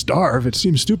here and starve. It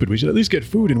seems stupid. We should at least get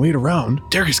food and wait around.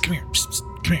 Dergus, come here. Psst,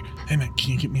 come here. Hey, man,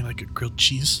 can you get me like a grilled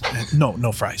cheese?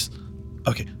 No fries.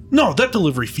 Okay. No, that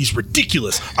delivery fee's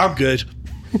ridiculous. I'm good.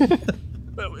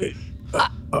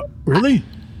 Really?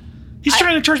 He's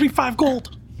trying to charge me 5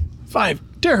 gold. 5.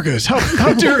 Dergus,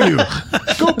 how dare you?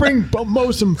 Go bring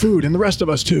Mo some food and the rest of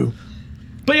us too.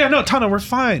 But yeah, no, Tana, we're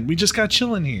fine. We just got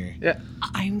chilling here. Yeah.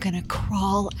 I'm gonna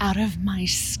crawl out of my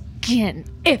skin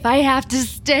if I have to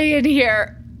stay in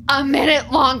here a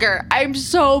minute longer. I'm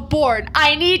so bored.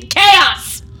 I need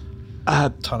chaos.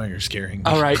 Tana, you're scaring me.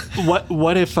 All right.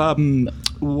 What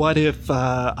if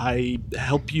I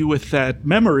help you with that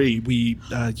memory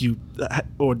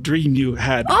or dream you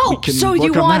had? Oh, We can so work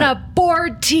you on want that. a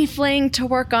bored tiefling to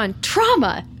work on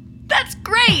trauma? That's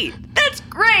great. That's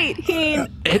great, Heen.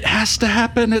 It has to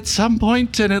happen at some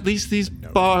point, and at least these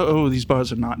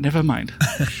bars are not. Never mind.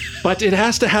 But it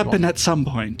has to happen at some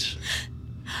point.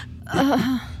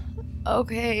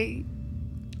 Okay.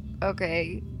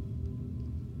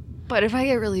 But if I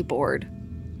get really bored,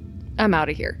 I'm out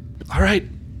of here. All right.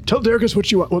 Tell Dergus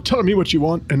what you want. Well, tell me what you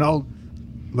want, and I'll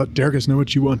let Dergus know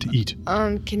what you want to eat.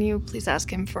 Can you please ask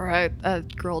him for a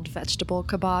grilled vegetable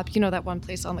kebab? You know that one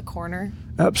place on the corner?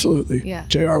 Absolutely. Yeah.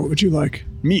 JR, what would you like?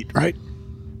 Meat, right?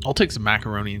 I'll take some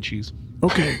macaroni and cheese.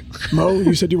 Okay, Mo,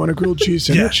 you said you want a grilled cheese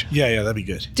sandwich? Yeah, that'd be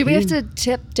good. Do we have to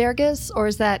tip Dergis, or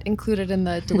is that included in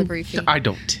the delivery fee? I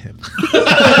don't tip.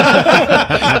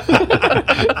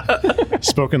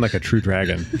 Spoken like a true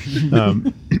dragon.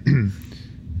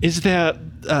 Is there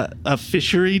a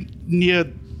fishery near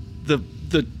the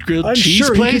grilled I'm cheese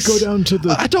sure place? he could go down to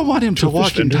the. I don't want him to fish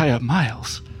walk vendor. entire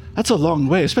miles. That's a long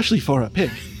way, especially for a pig.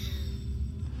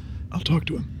 I'll talk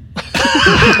to him.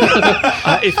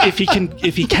 If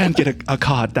he can get a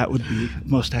cod, that would be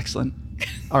most excellent.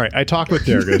 All right, I talk with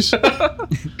Dergis.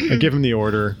 I give him the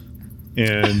order,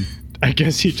 and I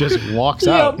guess he just walks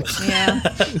out.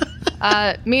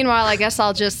 Yeah. Meanwhile, I guess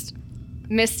I'll just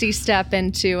Misty step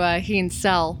into Heen's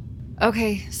cell.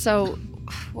 Okay, so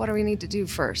what do we need to do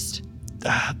first?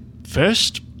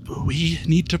 First, we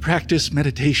need to practice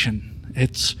meditation.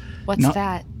 What's not-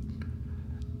 that?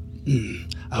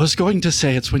 I was going to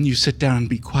say it's when you sit down and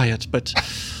be quiet, but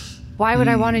Why would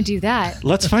I want to do that?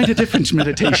 let's find a different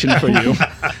meditation for you.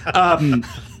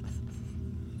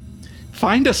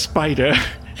 Find a spider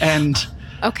and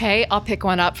Okay, I'll pick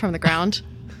one up from the ground.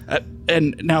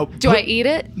 now. Do I eat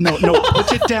it? No,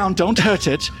 put it down. Don't hurt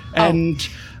it. And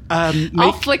I'll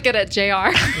make. flick it at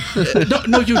JR.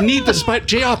 No, you need the spider.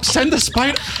 JR, send the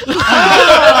spider.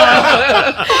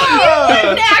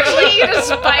 Actually eat a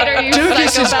spider, you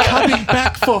Durgis is psychopath. coming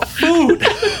back for food.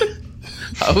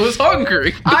 I was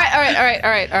hungry. All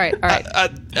right.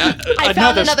 I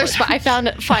found another spider. I found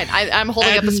it. Fine. I'm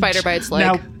holding up the spider by its leg.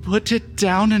 Now put it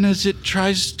down, and as it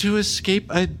tries to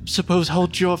escape, I suppose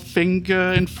hold your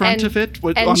finger in front And- of it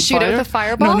and on shoot it fire. with a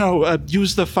fireball? No,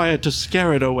 use the fire to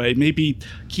scare it away. Maybe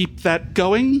keep that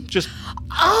going. Just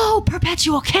Oh,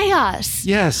 perpetual chaos.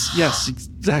 yes,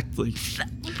 exactly.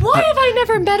 Why have I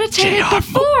never meditated JR,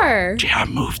 before? JR,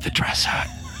 move the dresser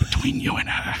between you and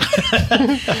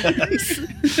her. This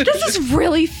is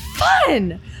really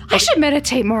fun. I should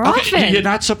meditate more often. You're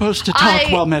not supposed to talk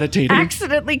I while meditating.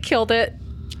 accidentally killed it.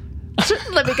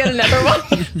 Let me get another one.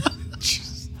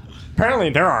 Apparently,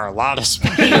 there are a lot of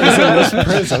spiders in this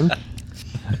prison.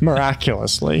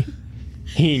 Miraculously,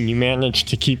 you managed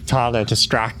to keep Tana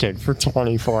distracted for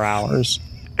 24 hours.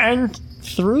 And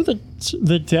through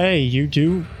the day, you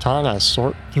do, Tana,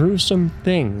 sort through some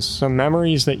things, some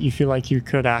memories that you feel like you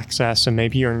could access and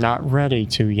maybe you're not ready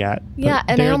to yet. but Yeah,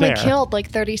 and I they're only there. killed like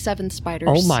 37 spiders.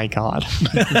 Oh my god.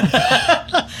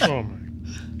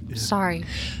 Sorry.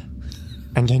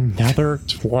 And another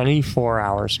 24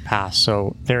 hours pass,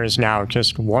 so there is now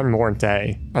just one more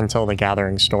day until the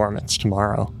Gathering Storm. It's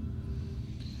tomorrow.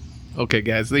 Okay,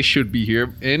 guys, they should be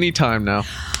here anytime now.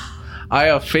 I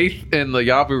have faith in the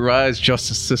Yabu Rise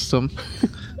justice system.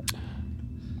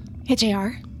 Hey, JR.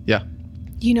 Yeah.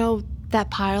 You know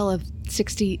that pile of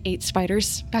 68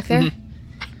 spiders back there?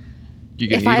 You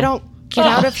can If I don't get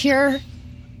out of here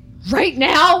right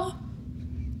now,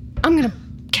 I'm going to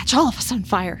catch all of us on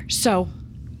fire. So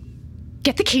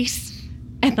get the keys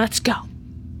and let's go.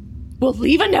 We'll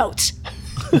leave a note.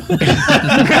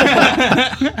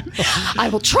 I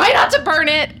will try not to burn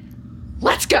it.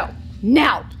 Let's go.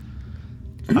 Now.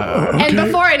 And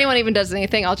before anyone even does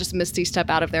anything, I'll just Misty step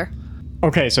out of there.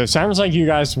 Okay, so it sounds like you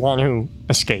guys want to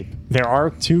escape. There are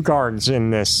 2 guards in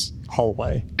this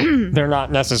hallway. They're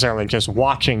not necessarily just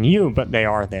watching you, but they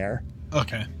are there.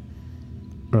 Okay.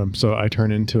 So I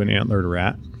turn into an antlered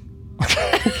rat.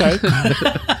 Okay.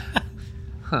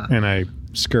 And I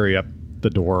scurry up the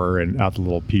door and out the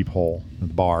little peephole, the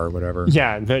bar, whatever.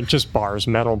 Yeah, they're just bars,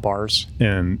 metal bars.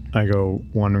 And I go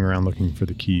wandering around looking for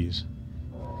the keys.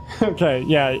 Okay,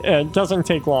 yeah, it doesn't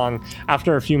take long.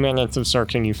 After a few minutes of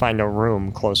searching, you find a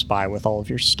room close by with all of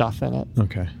your stuff in it.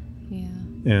 Okay. Yeah.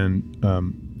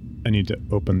 And I need to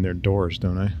open their doors,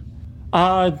 don't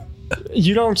I?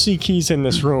 You don't see keys in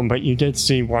this room, but you did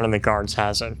see one of the guards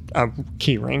has a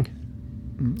key ring.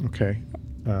 Okay.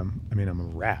 I mean, I'm a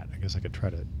rat. I guess I could try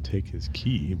to take his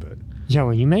key, but... Yo,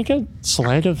 will you make a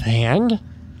sleight of hand?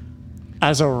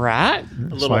 As a rat?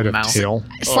 Sleight of mouse. tail.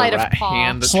 Sleight of rat paw.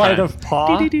 hand. Sleight of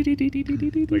paw? Do I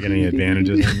get any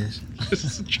advantages on this?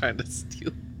 Just trying to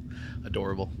steal.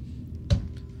 Adorable.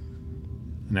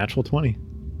 Natural 20.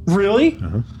 Really?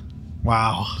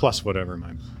 Wow. Plus whatever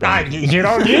my... You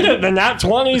don't need it. The nat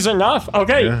 20's enough.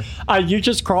 Okay. Yeah. You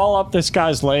just crawl up this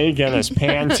guy's leg and his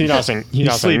pants. He doesn't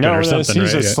sleeping know or this. something,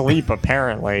 He's right? asleep,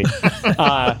 apparently.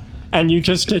 And you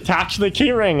just detach the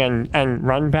keyring and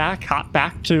run back, hop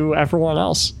back to everyone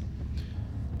else.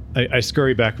 I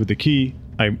scurry back with the key.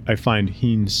 I find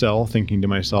Heen's cell, thinking to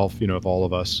myself, of all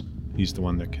of us, he's the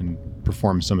one that can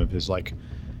perform some of his,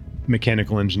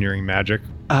 mechanical engineering magic.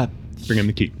 Bring him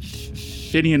the key.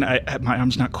 Finian, my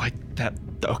arm's not quite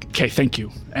Okay, thank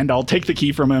you. And I'll take the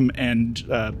key from him and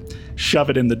shove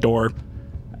it in the door.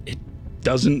 It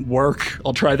doesn't work.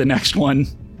 I'll try the next one.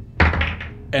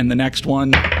 And the next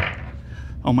one.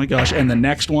 Oh my gosh, and the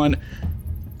next one.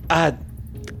 I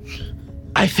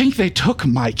think they took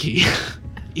my key.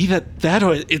 Either that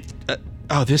or it...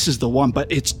 oh, this is the one,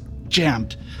 but it's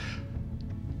jammed.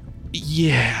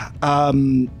 Yeah,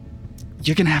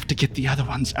 you're gonna have to get the other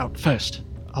ones out first.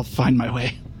 I'll find my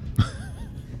way.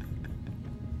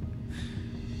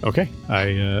 Okay,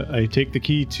 I take the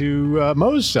key to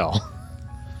Mo's cell.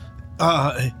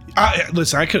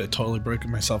 Listen, I could have totally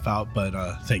broken myself out, but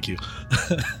thank you.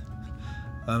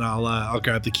 And I'll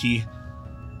grab the key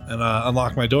and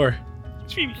unlock my door.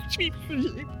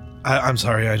 I'm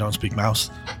sorry, I don't speak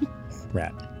mouse.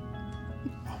 Rat.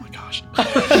 Oh my gosh.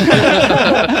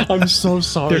 I'm so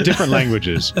sorry. They're different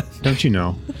languages, don't you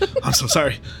know? I'm so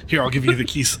sorry. Here, I'll give you the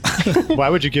keys. Why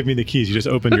would you give me the keys? You just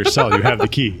opened your cell. You have the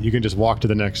key. You can just walk to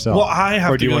the next cell. Well, I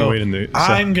have or do to you go. want to wait in the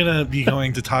cell? I'm gonna be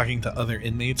going to talking to other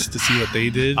inmates to see what they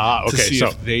did. Okay. To see So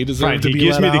if they deserve fine, to he be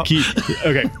gives let me out. the key.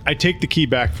 Okay, I take the key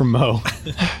back from Mo.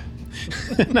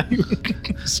 And I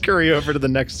scurry over to the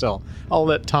next cell. I'll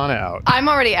let Tana out. I'm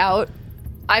already out.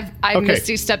 I Okay.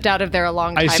 Misty stepped out of there a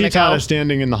long time I see ago. Tana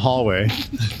standing in the hallway.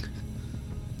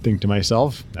 Think to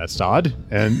myself, that's odd.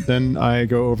 And then I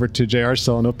go over to JR's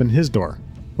cell and open his door.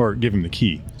 Or give him the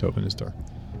key to open his door.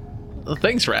 Well,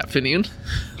 thanks, Rat Finian.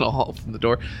 I'll open the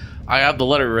door. I have the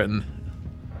letter written.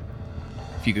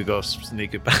 If you could go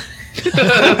sneak it back.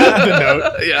 The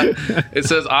note. Yeah. It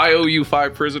says, I owe you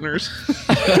 5 prisoners.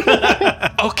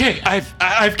 Okay,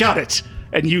 I've got it.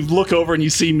 And you look over and you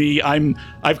see me.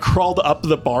 I've crawled up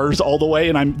the bars all the way,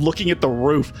 and I'm looking at the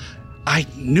roof. I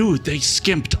knew they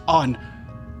skimped on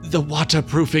the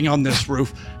waterproofing on this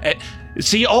roof.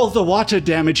 See all the water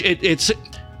damage. It's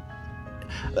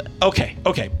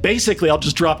okay. Basically, I'll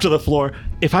just drop to the floor.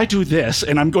 If I do this,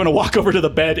 and I'm going to walk over to the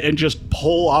bed and just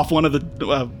pull off one of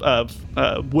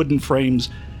the wooden frames,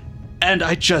 and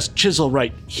I just chisel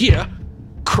right here,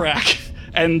 crack.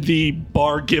 And the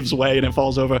bar gives way and it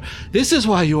falls over. This is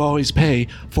why you always pay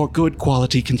for good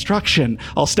quality construction.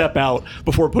 I'll step out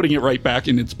before putting it right back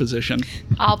in its position.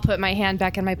 I'll put my hand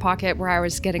back in my pocket where I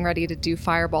was getting ready to do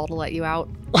fireball to let you out.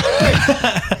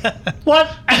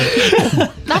 What? Nothing.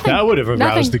 That would have aroused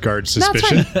Nothing. the guard's No, it's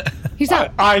suspicion. fine. He's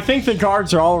out. I think the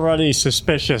guards are already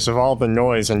suspicious of all the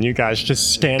noise and you guys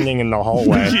just standing in the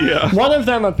hallway. Yeah. One of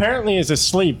them apparently is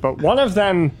asleep, but one of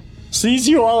them sees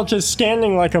you all just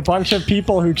standing like a bunch of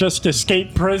people who just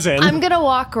escaped prison. I'm gonna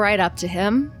walk right up to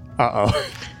him Uh-oh.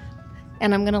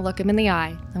 and I'm gonna look him in the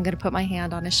eye. I'm gonna put my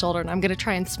hand on his shoulder and I'm gonna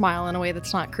try and smile in a way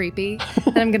that's not creepy.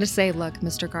 And I'm gonna say, look,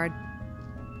 Mr. Guard,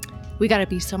 we gotta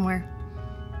be somewhere.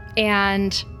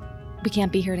 And we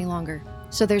can't be here any longer.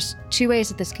 So there's 2 ways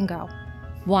that this can go.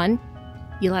 1,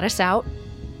 you let us out.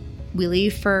 We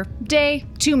leave for day,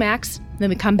 2 max, then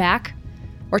we come back.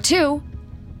 Or 2,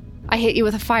 I hit you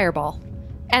with a fireball.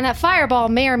 And that fireball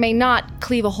may or may not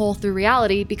cleave a hole through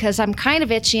reality because I'm kind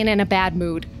of itchy and in a bad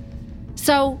mood.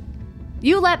 So,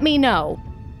 you let me know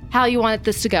how you want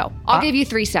this to go. I'll give you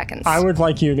 3 seconds. I would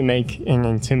like you to make an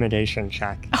intimidation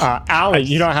check. Allie,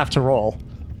 you don't have to roll.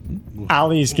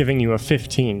 Allie's giving you a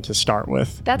 15 to start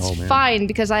with. That's fine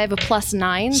because I have a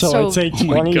 +9. So it's a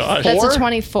 24? gosh. That's a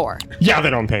 24. Yeah, they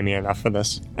don't pay me enough for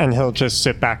this. And he'll just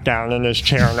sit back down in his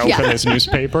chair and open Yeah. his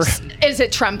newspaper. Is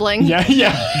it trembling? Yeah.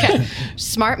 Okay.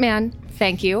 Smart man.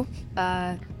 Thank you.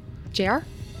 JR?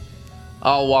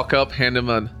 I'll walk up, hand him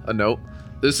a note.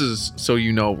 This is so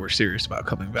you know we're serious about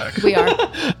coming back. We are.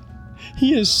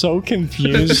 He is so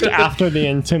confused after the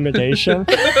intimidation.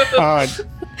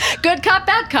 Good cop,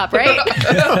 bad cop, right?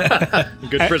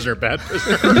 Good prisoner, bad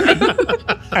prisoner.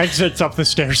 Exits up the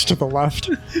stairs to the left.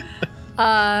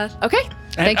 Okay.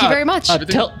 Thank you very much.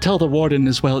 Tell the warden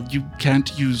as well, you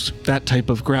can't use that type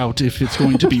of grout if it's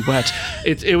going to be wet.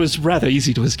 It was rather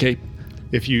easy to escape.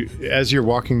 If you, as you're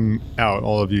walking out,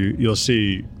 all of you, you'll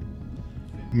see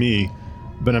me,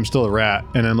 but I'm still a rat,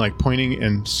 and I'm like pointing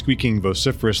and squeaking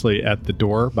vociferously at the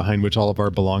door behind which all of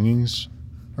our belongings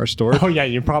are stored. Oh, yeah,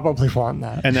 you probably want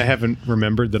that. And I haven't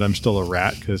remembered that I'm still a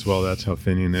rat because, well, that's how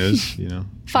Finian is, you know.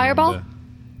 Fireball?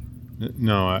 And,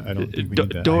 no, I don't think we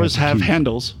need that. Doors I have the key.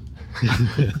 handles.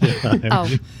 Oh.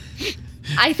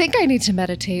 I think I need to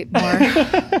meditate more.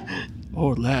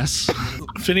 Or less.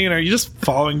 Finian, are you just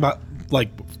following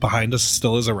behind us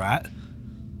still as a rat?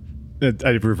 I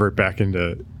revert back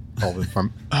into all the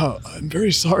from. Oh, I'm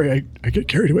very sorry. I get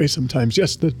carried away sometimes.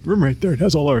 Yes, the room right there, it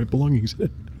has all our belongings in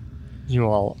it.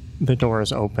 The door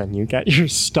is open. You get your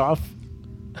stuff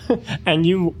and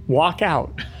you walk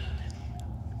out.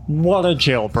 What a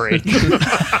jailbreak.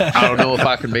 I don't know if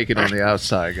I can make it on the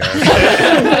outside, guys.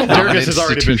 Durgus has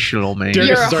already been. Institutional man. Durgus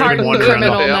You're a has already been hardened wandering around the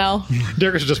criminal hall. now.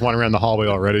 Durgus is just wandering around the hallway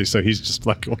already, so he's just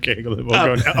like, okay, we'll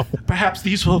go now. Perhaps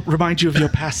these will remind you of your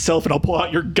past self, and I'll pull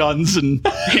out your guns and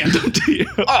hand them to you.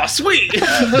 Oh, sweet!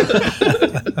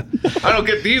 I don't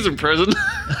get these in prison.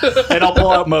 And I'll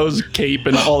pull out Mo's cape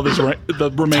and all of his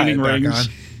the remaining Tie it back rings.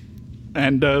 on.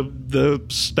 And the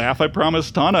staff I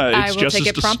promised Tana, I it's will just take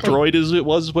as it promptly. destroyed as it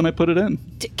was when I put it in.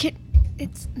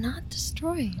 It's not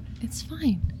destroyed. It's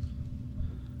fine.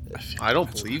 I don't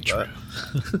believe that.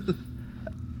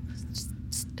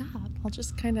 Stop. I'll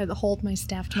just kind of hold my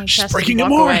staff to my chest breaking and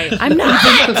it walk more. away. I'm not.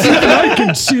 I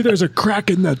can see there's a crack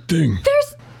in that thing.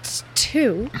 There's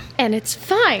 2, and it's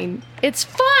fine. It's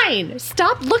fine.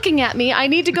 Stop looking at me. I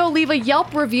need to go leave a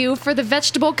Yelp review for the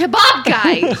vegetable kebab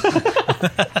guy.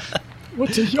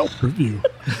 What's a Yelp review?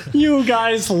 You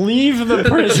guys leave the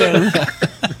prison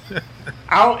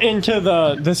out into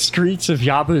the streets of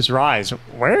Yabu's Rise.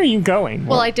 Where are you going?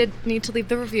 Well, I did need to leave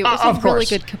the review. It was Of a really course.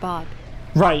 good kebab.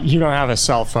 Right, you don't have a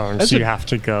cell phone, As so a- you have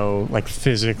to go like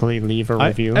physically leave a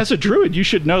review. As a druid, you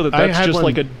should know that I that's had just one-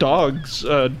 like a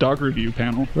dog review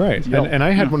panel. Right, and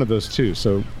I had one of those too,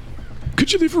 so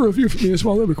Could you leave a review for me as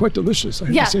well? They were quite delicious. I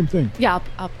had Yeah. the same thing. Yeah,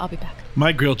 I'll be back.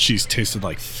 My grilled cheese tasted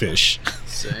like fish.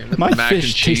 My Mac and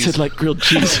fish cheese. tasted like grilled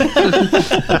cheese. your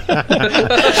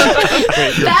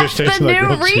That's fish the tastes like new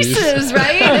grilled cheese. Reese's,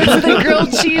 right? It's the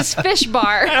grilled cheese fish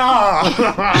bar. You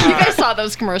guys saw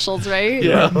those commercials, right?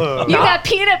 Yeah. You got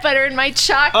peanut butter in my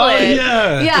chocolate. Oh,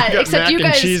 yeah. Yeah, Got except mac you and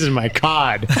guys. cheese in my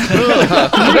cod. You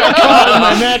got cod in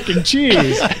my mac and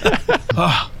cheese.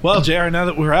 Well, JR, now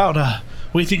that we're out, what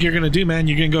do you think you're going to do, man?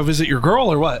 You going to go visit your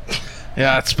girl or what?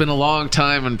 Yeah, it's been a long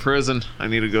time in prison. I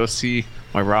need to go see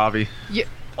my Robbie.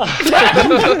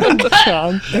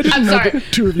 John, I'm sorry.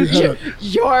 Two of you had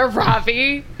You're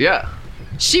Ravi. Yeah,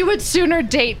 She would sooner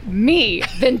date me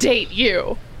than date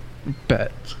you.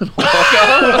 bet.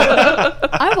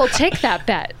 I will take that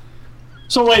bet.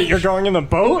 so wait, you're going in the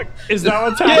boat? Is that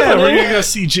what's Yeah, happening? we're going to go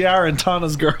see JR and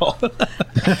Tana's girl.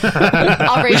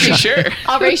 I'll race you. Sure.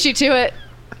 I'll race you to it.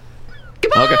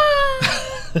 Goodbye.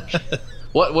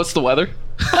 What's the weather?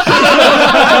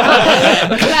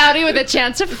 Cloudy with a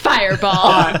chance of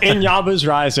fireball. In Yabu's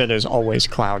Rise, it is always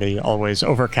cloudy, always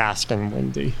overcast and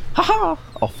windy. Haha.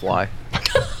 I'll fly.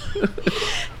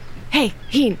 Hey,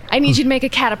 Heen, I need you to make a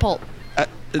catapult.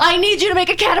 I need you to make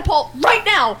a catapult right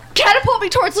now. Catapult me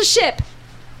towards the ship.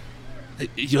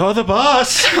 You're the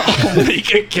boss. I'll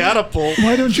make a catapult.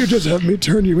 Why don't you just have me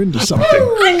turn you into something?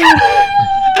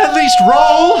 At least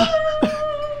roll.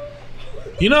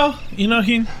 You know,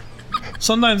 Heen,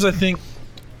 sometimes I think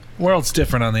world's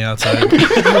different on the outside.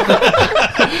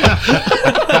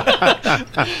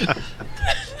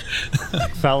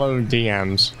 Fellow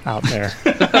DMs out there.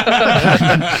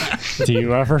 Do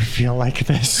you ever feel like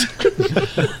this?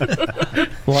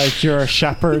 Like you're a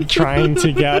shepherd trying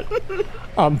to get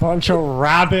a bunch of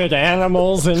rabid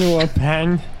animals into a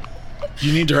pen?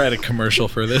 You need to write a commercial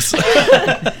for this.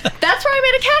 That's why I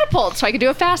made a catapult, so I could do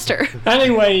it faster.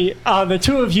 Anyway, the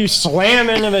two of you slam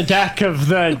into the deck of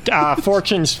the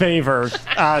Fortune's Favor,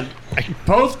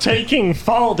 both taking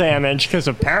fall damage because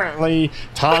apparently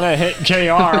Tana hit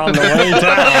JR on the way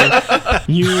down.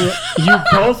 You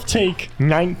both take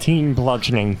 19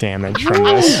 bludgeoning damage from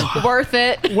this. Worth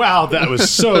it. Wow, that was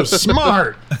so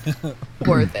smart.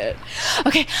 Worth it.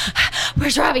 Okay,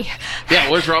 where's Ravi? Yeah,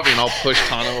 where's Robbie? And I'll push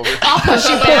Tana over. I'll push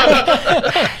you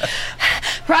back.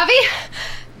 Ravi?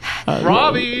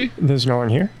 Robbie! There's no one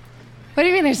here? What do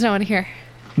you mean there's no one here?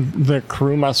 The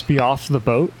crew must be off the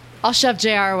boat. I'll shove JR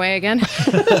away again.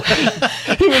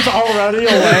 He was already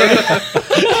away.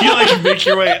 You like make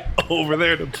your way over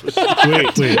there to push. Wait,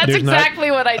 That's there's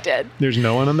exactly what I did. there's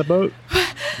no one on the boat?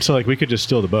 So like we could just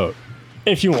steal the boat.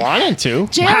 If you wanted to.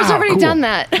 JR's already cool. done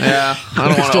that. Yeah, I don't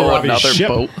want to Still own Robbie's another ship.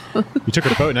 boat. You took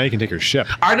her boat, now you can take her ship.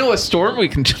 I know a storm we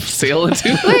can just sail into.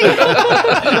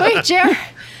 Wait, JR.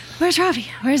 Where's Ravi?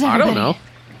 Where's I everybody? don't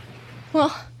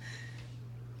know.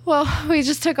 Well, we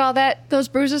just took all those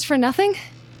bruises for nothing?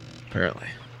 Apparently.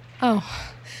 Oh.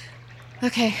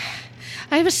 Okay.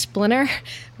 I have a splinter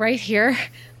right here,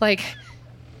 like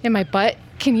in my butt.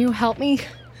 Can you help me?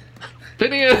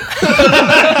 Phineas!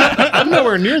 I'm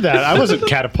nowhere near that. I wasn't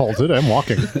catapulted. I'm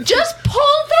walking. Just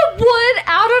pull the wood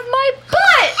out of my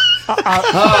butt!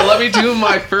 Let me do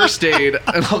my first aid,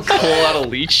 and I'll pull out a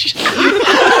leech.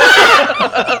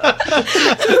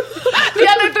 The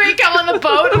other three come on the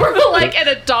boat, and we're like in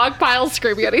a dog pile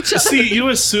screaming at each other. See, you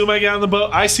assume I get on the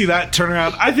boat. I see that, turn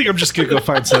around. I think I'm just going to go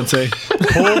find Sensei.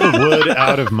 Pull the wood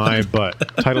out of my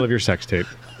butt. Title of your sex tape.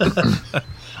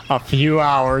 A few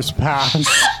hours pass.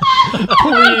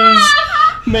 Please,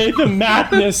 may the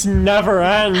madness never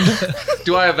end.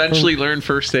 Do I eventually learn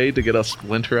first aid to get a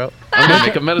splinter out? I'm gonna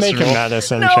make a medicine Make a roll.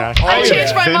 medicine No, check. I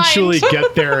changed my Eventually mind.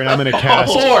 get there, and I'm going to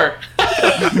cast. 4.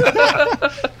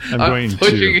 I'm going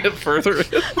Pushing to. it further in.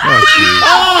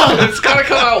 Oh, It's gotta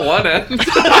come out one end.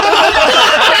 That's not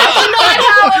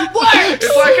how it works.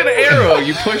 It's like an arrow.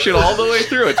 You push it all the way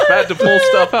through. It's bad to pull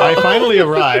stuff I out. finally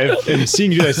arrive, and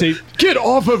seeing you, I say, "Get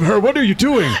off of her! What are you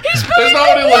doing? That's not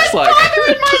what it looks like.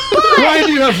 Why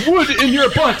do you have wood in your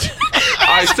butt?"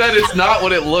 I said it's not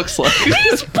what it looks like.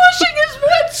 He's pushing his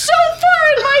wood so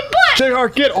far in my butt. JR,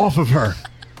 get off of her!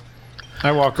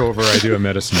 I walk over. I do a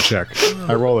medicine check.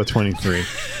 I roll a 23.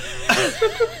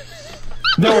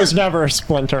 There was never a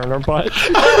splinter in her butt.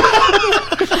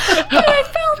 I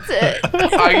felt it.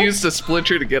 I used a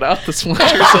splinter to get out the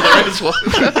splinter, so there is one.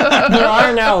 There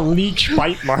are now leech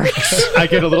bite marks. I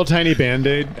get a little tiny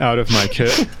band-aid out of my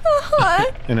kit,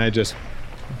 and I just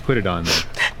put it on there.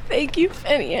 Thank you,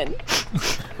 Finian.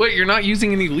 Wait, you're not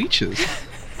using any leeches.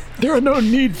 There are no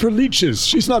need for leeches.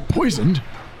 She's not poisoned.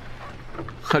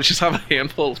 I just have a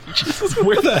handful of leeches.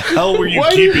 Where the hell were you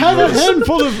Why do you keeping have a those?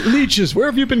 handful of leeches? Where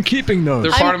have you been keeping those?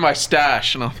 They're part of my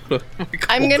stash, and I'll put them in my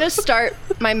I'm coat. gonna start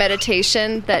my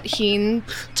meditation that Heen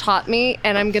taught me,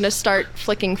 and I'm gonna start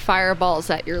flicking fireballs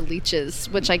at your leeches,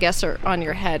 which I guess are on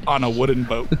your head. On a wooden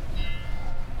boat.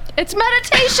 It's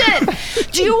meditation.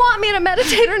 Do you want me to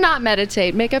meditate or not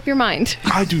meditate? Make up your mind.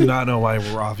 I do not know why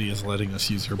Ravi is letting us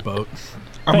use her boat.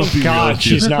 I'm gonna Thank be real God with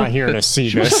you. she's not here to see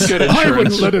this. Good I insurance.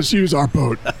 wouldn't let us use our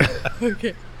boat.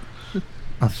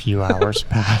 A few hours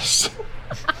pass.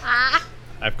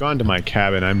 I've gone to my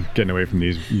cabin. I'm getting away from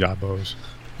these yabos.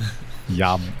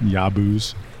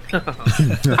 Yaboos. All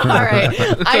right.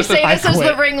 I say this as the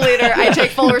quit. ringleader. I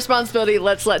take full responsibility.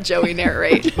 Let's let Joey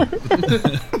narrate.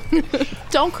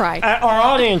 Don't cry. Our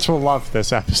audience will love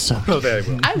this episode. Oh, there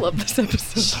you go. I love this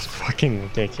episode. It's fucking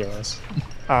ridiculous.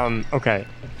 Okay.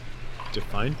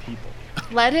 Define people.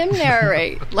 Let him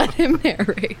narrate. Let him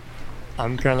narrate.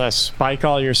 I'm gonna spike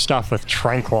all your stuff with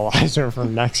tranquilizer for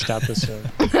next episode.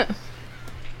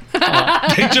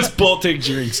 They just both take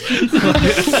drinks.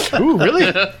 Ooh,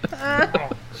 really?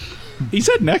 He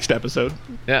said next episode.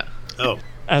 Yeah. Oh.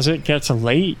 As it gets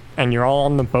late and you're all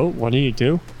on the boat, what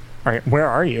do? All right, where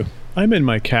are you? I'm in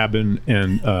my cabin,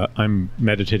 and I'm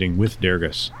meditating with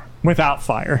Dergus. Without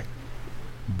fire.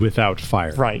 Without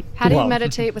fire. Right. How do you Well,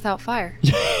 meditate without fire?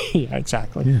 Yeah,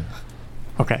 exactly. Yeah.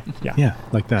 Okay, yeah. Yeah,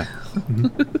 like that.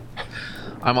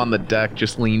 I'm on the deck,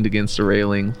 just leaned against the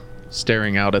railing,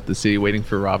 staring out at the sea, waiting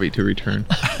for Robbie to return.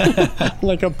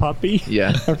 Like a puppy?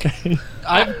 Yeah. Okay.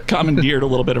 I've commandeered a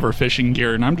little bit of her fishing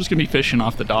gear, and I'm just going to be fishing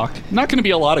off the dock. Not going to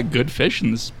be a lot of good fish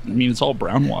in this. I mean, it's all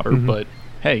brown water, but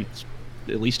hey,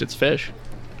 at least it's fish.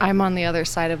 I'm on the other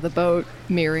side of the boat,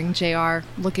 mirroring JR,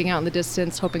 looking out in the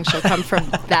distance, hoping she'll come from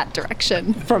that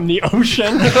direction. From the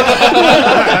ocean.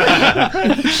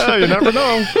 Oh, you never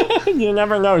know. You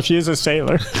never know. She is a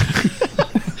sailor.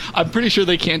 I'm pretty sure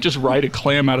they can't just ride a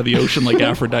clam out of the ocean like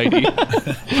Aphrodite.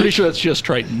 Pretty sure that's just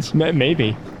Tritons.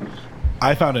 Maybe.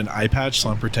 I found an eye patch,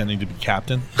 so I'm pretending to be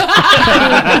captain.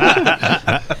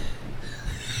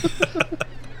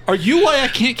 Are you why I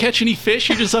can't catch any fish?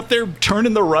 You're just up there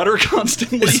turning the rudder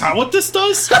constantly. Is that what this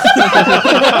does?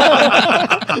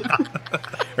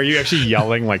 Are you actually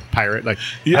yelling like pirate? Like,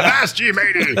 Yeah. avast ye,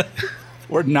 matey!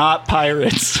 We're not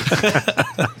pirates.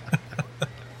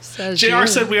 Says JR you.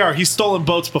 said we are. He's stolen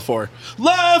boats before.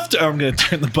 Left! Oh, I'm going to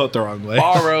turn the boat the wrong way.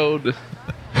 Borrowed.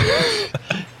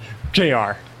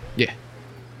 JR. Yeah.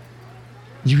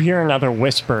 You hear another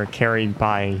whisper carried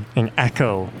by an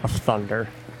echo of thunder.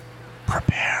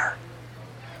 Prepare.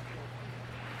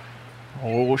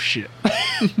 Oh, shit.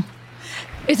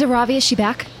 Is it Ravi? Is she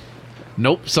back?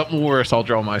 Nope, something worse. I'll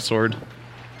draw my sword.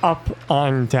 Up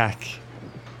on deck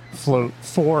float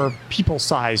 4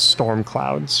 people-sized storm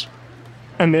clouds,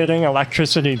 emitting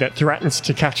electricity that threatens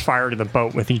to catch fire to the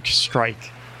boat with each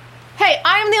strike. Hey,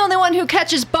 I'm the only one who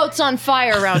catches boats on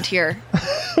fire around here.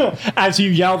 As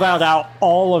you yell that out,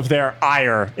 all of their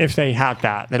ire, if they have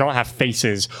that, they don't have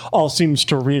faces, all seems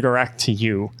to redirect to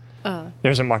you.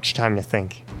 There isn't much time to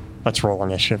think. Let's roll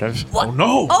initiative. Oh,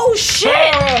 no. Oh shit!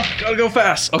 Gotta go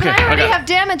fast. Okay, I already got have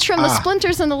damage from the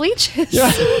splinters and the leeches.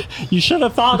 You should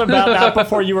have thought about that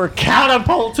before you were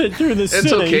catapulted through the city.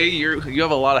 It's okay. You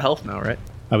have a lot of health now, right?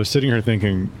 I was sitting here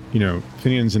thinking,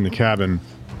 Finian's in the cabin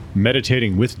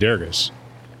meditating with Dergus,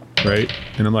 right?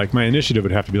 And I'm like, my initiative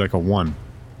would have to be like a 1.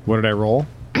 What did I roll?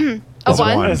 A That's a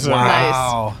one? one. Nice.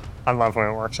 Wow. I love when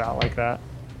it works out like that.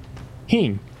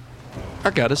 Heen. I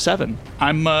got a 7.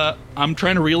 I'm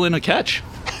trying to reel in a catch.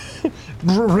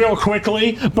 real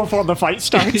quickly before the fight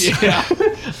starts. Yeah.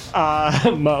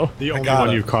 Mo. The only got one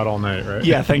it. you caught all night, right?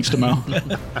 Yeah, thanks to Mo.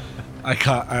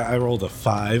 I rolled a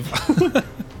 5.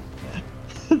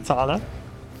 Tana.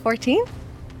 14?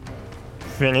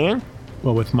 Finian.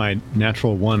 Well, with my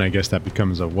natural 1, I guess that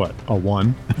becomes a what? A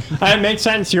 1? It makes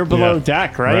sense. You're below Yeah.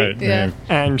 deck, right? Yeah.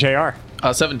 And JR.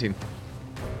 17.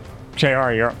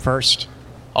 JR, you're up first.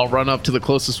 I'll run up to the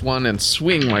closest one and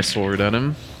swing my sword at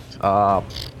him.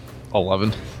 11.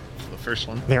 The first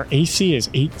one. Their AC is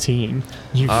 18.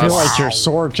 You feel like your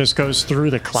sword just goes through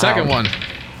the cloud. Second one.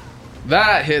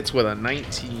 That hits with a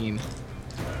 19.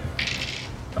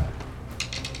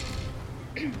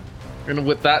 And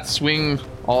with that swing,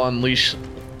 I'll unleash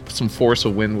some force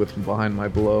of wind with behind my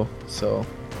blow. So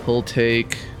he'll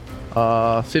take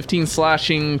 15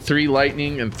 slashing, 3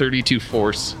 lightning, and 32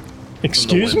 force.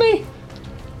 Excuse me?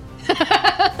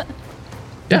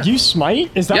 Did you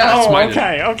smite? Is that? Yeah, I oh,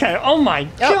 smited. okay. Oh my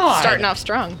god. Oh, starting off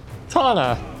strong.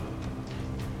 Tana.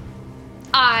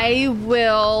 I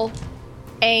will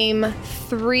aim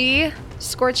 3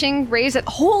 scorching rays at.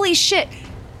 Holy shit!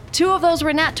 2 of those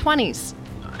were nat 20s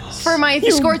for my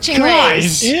scorching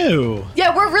rays. Ew.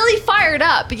 Yeah, we're really fired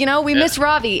up. You know, we miss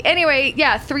Ravi. Anyway,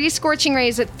 yeah, 3 scorching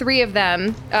rays at 3 of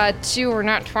them. 2 were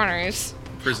nat 20s.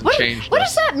 Prison What changed.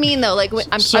 does that mean though? Like,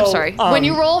 I'm So, sorry. When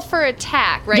you roll for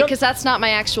attack, right? Yep. Because that's not my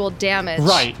actual damage.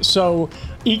 Right. So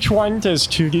each one does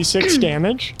 2d6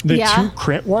 damage. The Yeah. 2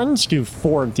 crit ones do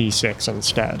 4d6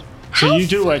 instead. So you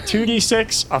do a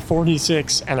 2d6, a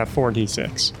 4d6, and a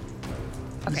 4d6.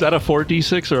 Is that a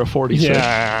 4d6 or a 46?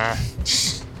 Yeah.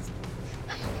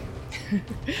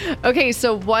 Okay,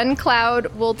 so one cloud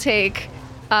will take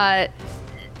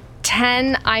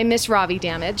 10 I miss Ravi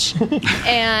damage,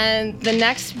 and the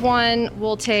next one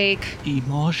will take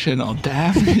Emotional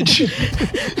damage.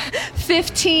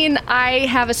 15 I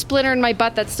have a splinter in my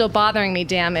butt that's still bothering me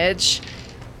damage.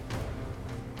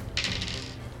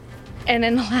 And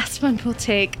then the last one will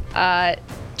take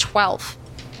 12.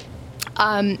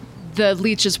 The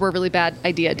leeches were really bad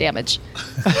idea damage.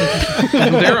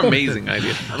 They're amazing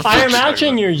idea. I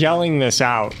imagine you're yelling this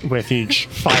out with each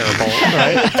firebolt,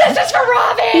 right? This is for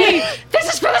Ravi!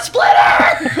 This is for the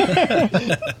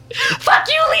splitter! Fuck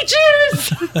you, leeches!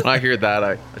 When I hear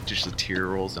that, just a tear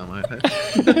rolls down my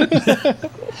head.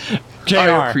 JR,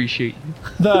 I appreciate you.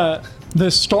 the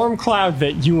storm cloud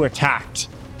that you attacked,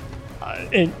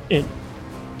 it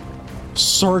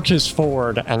surges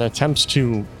forward and attempts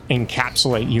to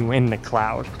encapsulate you in the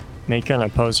cloud. Make an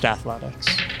opposed athletics.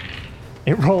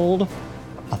 It rolled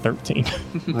a 13.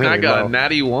 Really I got low. a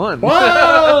natty 1.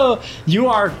 Whoa! You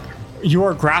are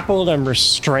grappled and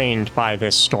restrained by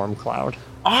this storm cloud.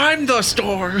 I'm the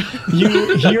storm.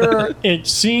 You hear it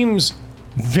seems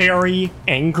very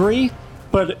angry,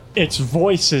 but its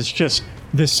voice is just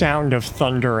the sound of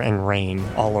thunder and rain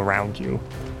all around you.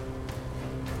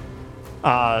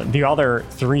 The other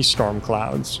 3 storm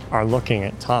clouds are looking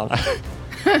at Tana,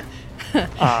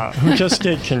 who just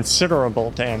did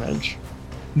considerable damage.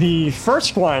 The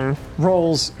first one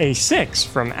rolls a 6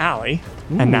 from Allie,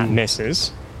 and that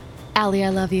misses. Allie, I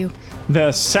love you.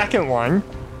 The second one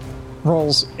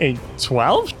rolls a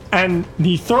 12, and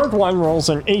the third one rolls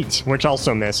an 8, which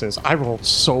also misses. I rolled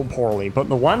so poorly, but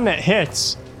the one that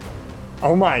hits,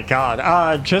 oh my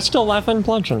god, just 11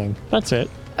 bludgeoning. That's it.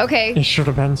 Okay, It should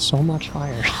have been so much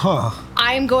higher.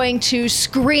 I'm going to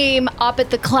scream up at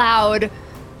the cloud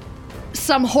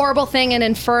some horrible thing in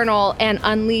Infernal and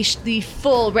unleash the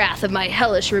full wrath of my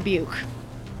hellish rebuke.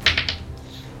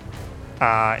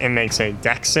 It makes a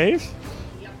dex save.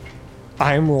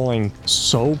 I'm rolling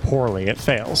so poorly, it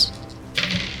fails.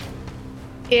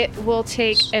 It will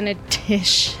take an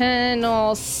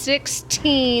additional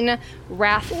 16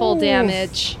 wrathful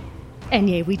damage. And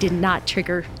yay, we did not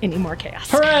trigger any more chaos.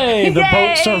 Hooray! The boat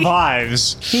Yay!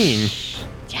 survives. Keen.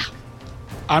 Yeah.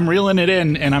 I'm reeling it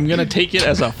in, and I'm going to take it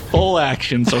as a full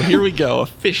action. So here we go, a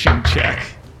fishing check.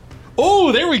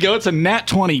 Oh, there we go. It's a nat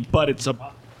 20, but it's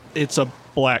a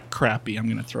black crappy. I'm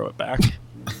going to throw it back.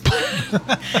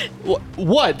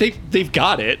 What? They've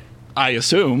got it, I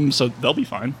assume, so they'll be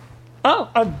fine.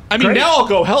 Oh, I mean, great. now I'll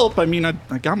go help. I mean, I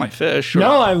got my fish.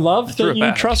 No, I love threw that it you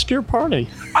back. trust your party.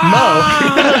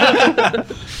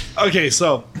 Okay,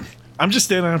 so I'm just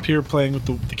standing up here playing with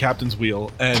the captain's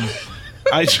wheel, and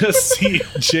I just see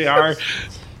JR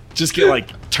just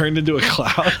get turned into a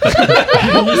cloud.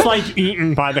 He's like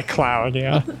eaten by the cloud,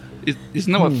 yeah.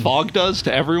 Isn't that what fog does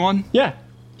to everyone? Yeah,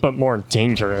 but more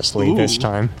dangerously this Ooh.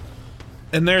 time.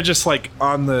 And they're just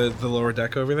on the lower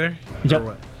deck over there? Yep. Or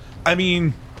what? I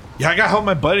mean, yeah, I gotta help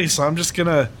my buddy, so I'm just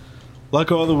gonna let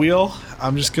go of the wheel.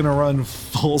 I'm just going to run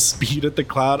full speed at the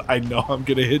cloud. I know I'm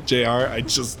going to hit JR. I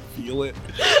just feel it.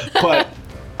 But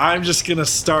I'm just going to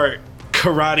start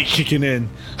karate kicking in.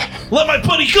 Let my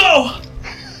buddy go!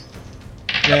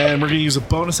 And we're going to use a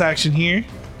bonus action here.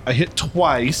 I hit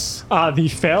twice. The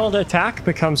failed attack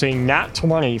becomes a nat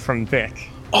 20 from Vic.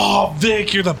 Oh,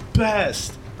 Vic, you're the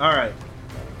best. All right.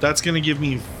 That's going to give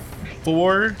me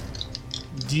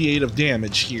 4d8 of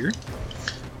damage here.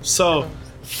 So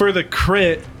for the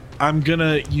crit, I'm going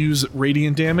to use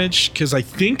radiant damage because I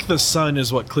think the sun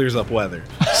is what clears up weather.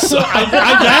 So I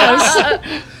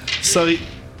guess. So,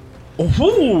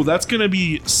 ooh, that's going to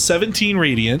be 17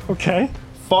 radiant. Okay.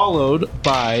 Followed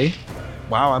by,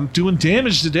 wow, I'm doing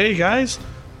damage today, guys.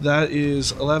 That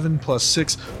is 11 plus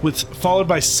 6, followed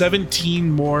by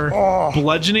 17 more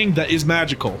bludgeoning that is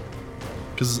magical.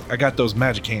 Because I got those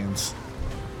magic hands.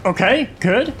 Okay,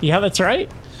 good. Yeah, that's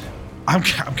right. I'm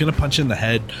going to punch in the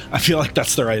head. I feel like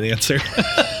that's the right answer.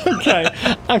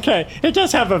 Okay. It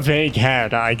does have a vague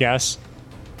head, I guess.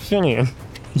 Finian,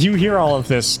 you hear all of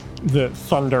this, the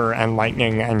thunder and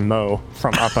lightning and Mo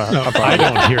from up above.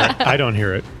 I don't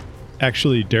hear it.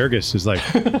 Actually, Dergus is like,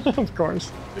 Of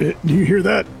course. Do you hear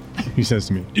that? he says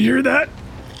to me, Do you hear that?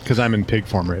 because I'm in pig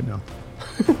form right now.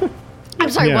 I'm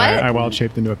sorry, Yeah, what? I wild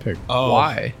shaped into a pig.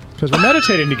 Why? Because we're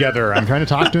meditating together. I'm trying to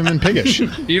talk to him in piggish.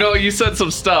 You know, you said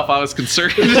some stuff. I was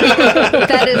concerned.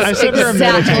 That is I said we were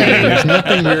meditating. exactly. There's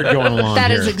nothing weird going along That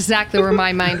here. is exactly where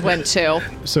my mind went to.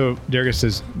 So Dergus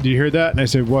says, do you hear that? And I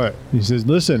said, what? He says,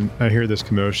 listen, I hear this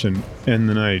commotion. And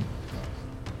then I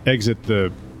exit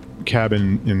the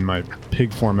cabin in my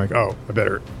pig form, like, oh, I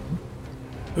better.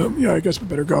 Yeah, I guess we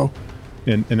better go.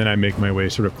 And then I make my way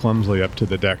sort of clumsily up to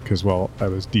the deck because, well, I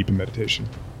was deep in meditation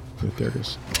with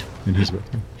Dergus. And he's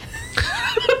with me.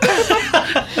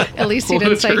 At least he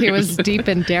didn't say he was deep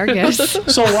in Dargus.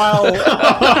 So while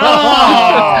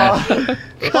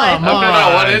I've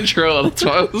got one intro. That's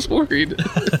why I was worried.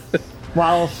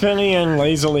 while Finian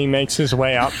lazily makes his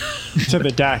way up to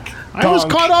the deck, I was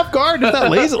caught off guard with that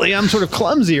lazily. I'm sort of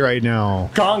clumsy right now.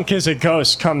 Gonk as a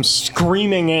ghost comes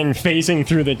screaming in, phasing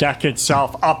through the deck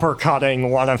itself, uppercutting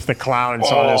one of the clowns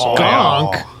on his way.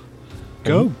 Gonk.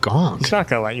 Go Gonk. He's not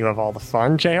gonna let you have all the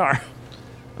fun, JR.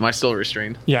 Am I still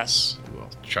restrained? Yes. Well,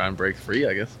 try and break free,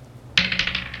 I guess.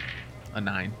 A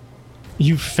 9.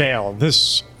 You fail.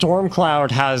 This storm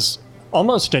cloud has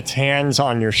almost its hands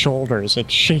on your shoulders.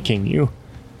 It's shaking you,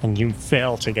 and you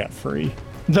fail to get free.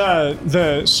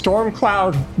 The storm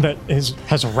cloud that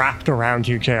has wrapped around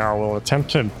you, JR, will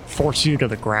attempt to force you to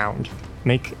the ground.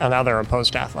 Make another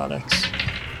opposed athletics.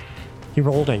 He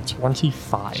rolled a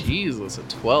 25. Jeez, a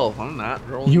 12. I'm not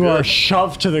rolling You good. are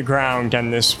shoved to the ground,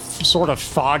 and this sort of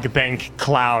fog bank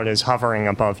cloud is hovering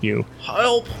above you.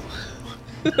 Help!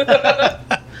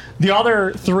 The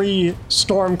other 3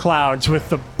 storm clouds with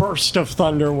the burst of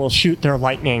thunder will shoot their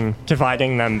lightning,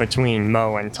 dividing them between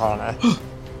Mo and Tana.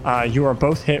 You are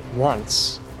both hit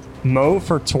once. Mo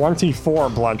for 24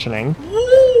 bludgeoning.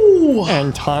 Woo!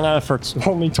 And Tana for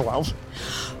only 12.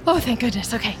 Oh, thank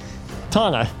goodness. Okay.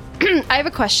 Tana, I have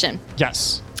a question.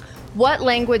 yes. What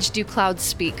language do clouds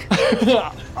speak?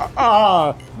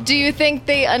 Do you think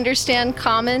they understand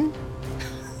common?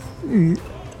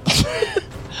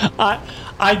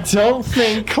 I don't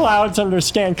think clouds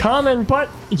understand common, but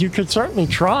you could certainly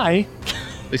try.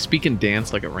 They speak in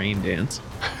dance like a rain dance.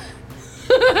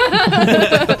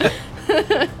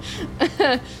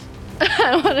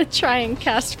 I want to try and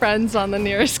cast friends on the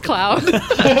nearest cloud.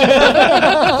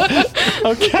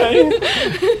 Okay.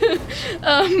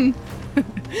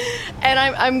 And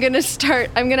I'm gonna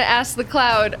ask the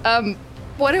cloud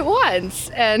what it wants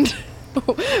and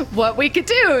what we could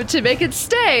do to make it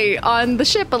stay on the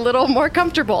ship a little more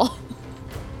comfortable.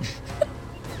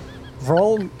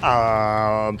 Roll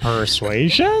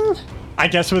persuasion? I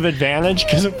guess with advantage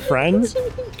because of friends.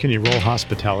 Can you roll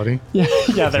hospitality?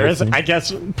 Yeah, there is. I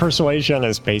guess persuasion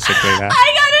is basically that.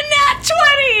 I got a nat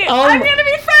 20! Oh I'm my- gonna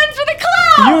be friends with a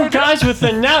cloud! You guys with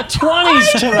the nat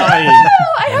 20s tonight.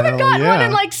 I haven't Hell gotten one yeah.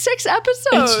 in like 6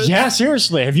 episodes. Yeah,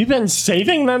 seriously. Have you been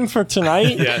saving them for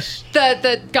tonight? Yes.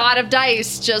 The god of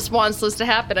dice just wants this to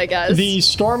happen, I guess. The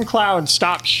storm cloud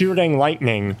stops shooting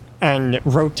lightning and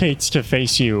rotates to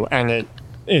face you, and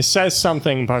it says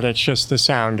something, but it's just the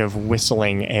sound of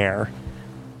whistling air.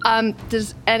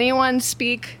 Does anyone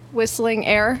speak whistling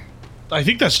air? I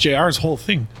think that's JR's whole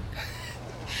thing.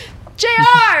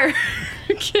 JR!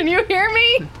 Can you hear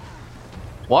me?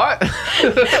 What?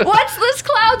 What's this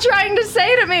cloud trying to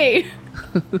say to me?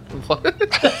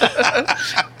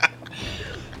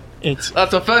 It's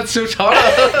That's offensive, Tana.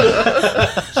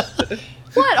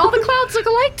 What? All the clouds look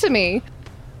alike to me.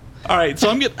 All right,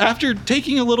 so after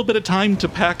taking a little bit of time to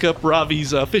pack up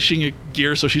Ravi's fishing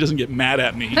gear so she doesn't get mad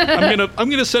at me, I'm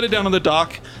gonna set it down on the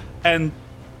dock and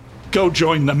go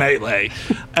join the melee.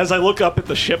 As I look up at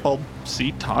the ship, I'll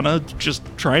see Tana just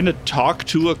trying to talk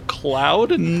to a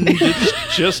cloud and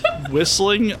it's just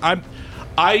whistling.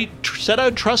 I said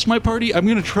I'd trust my party. I'm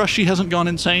gonna trust she hasn't gone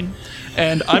insane,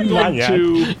 and I'm going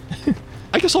to.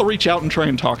 I guess I'll reach out and try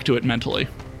and talk to it mentally.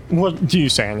 What do you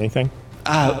say? Anything?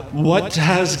 What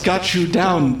has got you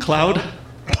down, Cloud?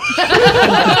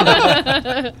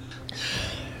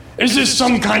 Is this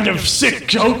some kind of sick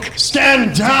joke?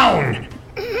 Stand down!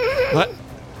 What?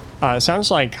 Sounds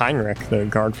like Heinrich, the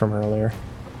guard from earlier.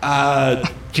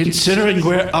 Considering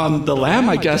we're on the lam,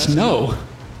 I guess no.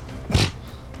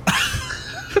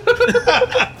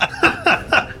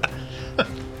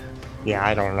 Yeah,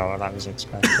 I don't know what I was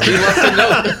expecting. He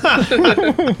left a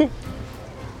note.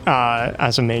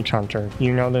 As a mage hunter,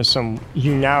 you now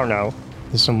know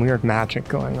there's some weird magic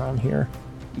going on here.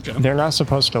 Okay. They're not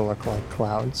supposed to look like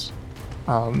clouds.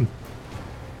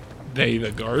 They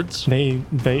the guards?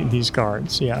 These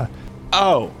guards, yeah.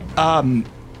 Oh,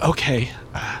 okay.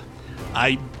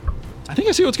 I think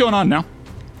I see what's going on now.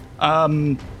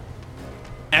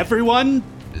 Everyone,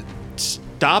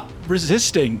 stop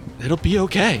resisting. It'll be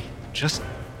okay. Just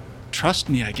trust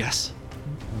me, I guess.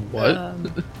 What?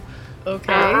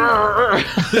 Okay.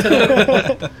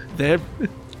 They're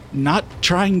not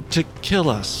trying to kill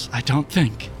us, I don't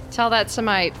think. Tell that to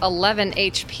my 11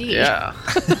 HP. Yeah.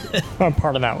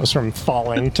 Part of that was from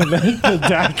falling to the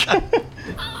deck.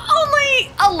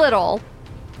 Only a little.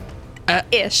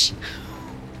 Ish.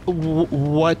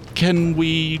 What can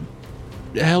we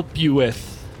help you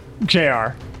with?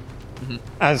 JR,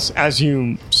 as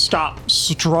you stop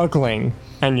struggling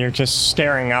and you're just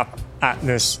staring up at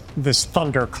this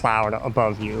thunder cloud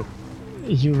above you,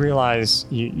 you realize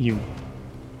you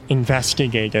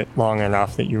investigate it long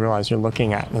enough that you realize you're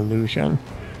looking at an illusion,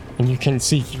 and you can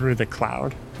see through the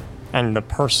cloud, and the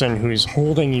person who's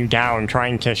holding you down,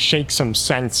 trying to shake some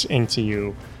sense into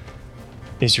you,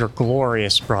 is your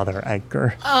glorious brother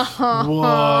Edgar. Whoa.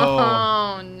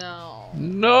 Oh no.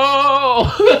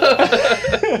 No!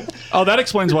 Oh, that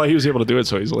explains why he was able to do it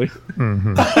so easily.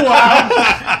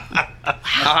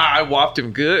 I whopped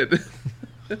him good.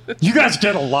 You guys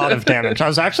did a lot of damage. I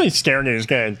was actually scared he was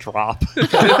going to drop.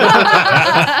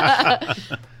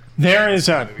 There is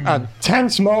a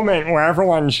tense moment where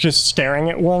everyone's just staring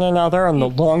at one another, and the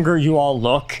longer you all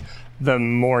look, the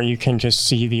more you can just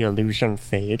see the illusion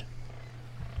fade.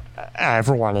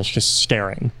 Everyone is just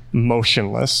staring,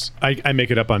 motionless. I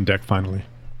make it up on deck finally.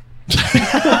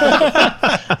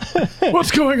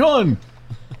 What's going on?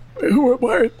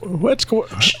 What's going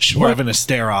on? We're having a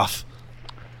stare off.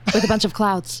 With a bunch of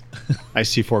clouds. I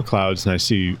see 4 clouds and I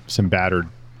see some battered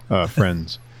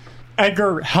friends.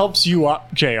 Edgar helps you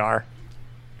up, JR,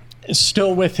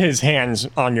 still with his hands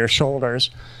on your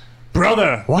shoulders.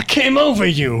 Brother, what came over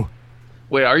you?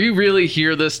 Wait, are you really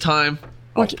here this time?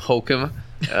 I'll What? poke him.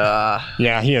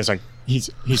 Yeah, he's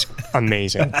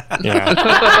amazing. Yeah, he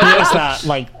has that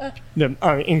the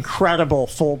incredible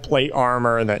full plate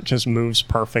armor that just moves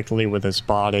perfectly with his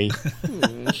body.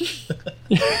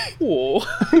 Whoa.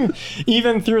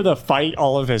 Even through the fight,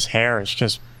 all of his hair is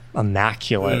just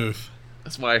immaculate. Oof.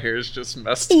 That's my hair's just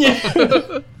messed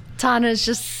up. Tana's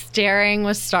just staring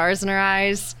with stars in her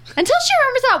eyes until she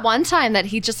remembers that one time that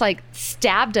he just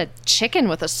stabbed a chicken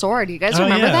with a sword. You guys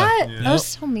remember yeah. that? Yeah. That was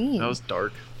so mean. That was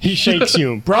dark. He shakes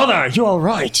you, brother. You all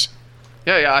right?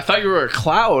 Yeah, I thought you were a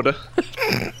cloud.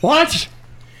 What?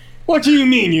 What do you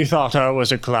mean you thought I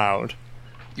was a cloud?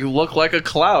 You look like a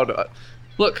cloud.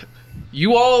 Look,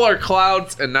 you all are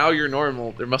clouds, and now you're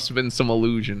normal. There must have been some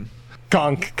illusion.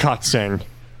 Gonk cuts in.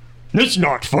 This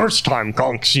not first time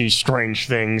Gonk sees strange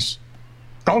things.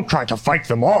 Gonk tried to fight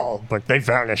them all, but they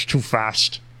vanished too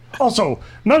fast. Also,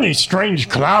 many strange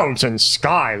clouds in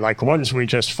sky like ones we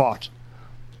just fought.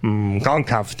 Gonk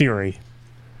have theory.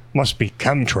 Must be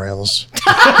chemtrails.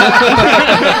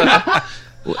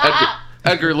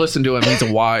 Edgar, listen to him. He's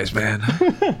a wise man.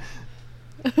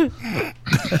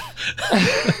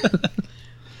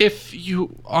 If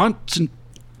you aren't an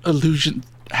illusion,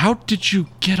 how did you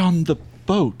get on the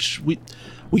boat?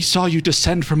 We saw you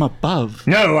descend from above.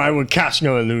 No, I would cast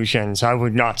no illusions. I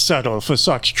would not settle for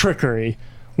such trickery.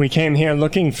 We came here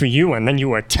looking for you, and then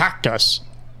you attacked us.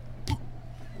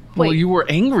 Well, Wait. you were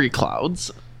angry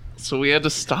clouds, so we had to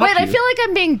stop Wait, you. I feel like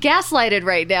I'm being gaslighted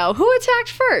right now. Who attacked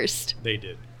first? They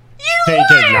did. They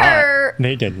did were! not.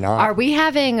 They did not. Are we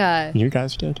having a... You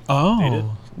guys did.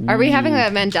 Oh. Are we having a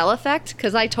Mandela effect?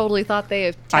 Because I totally thought they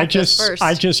attacked us first.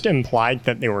 I just implied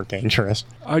that they were dangerous.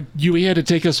 Are you here to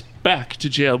take us back to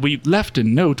jail? We left a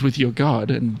note with your guard,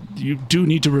 and you do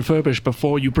need to refurbish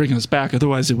before you bring us back.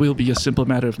 Otherwise, it will be a simple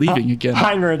matter of leaving again.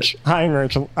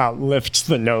 Heinrich lifts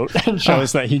the note and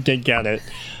shows that he did get it.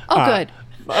 Oh, good.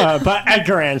 But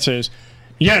Edgar answers,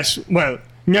 yes, well,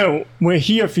 no, we're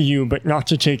here for you, but not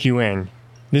to take you in.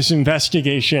 This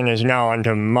investigation is now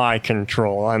under my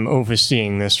control. I'm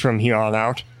overseeing this from here on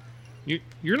out.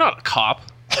 You're not a cop.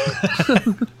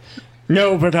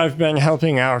 No, but I've been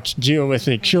helping out deal with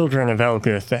the children of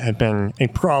Elgirth that have been a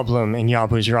problem in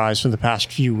Yabu's Rise for the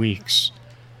past few weeks.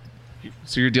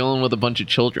 So you're dealing with a bunch of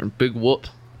children. Big whoop.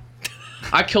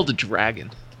 I killed a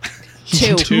dragon.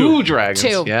 Two dragons.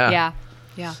 Yeah.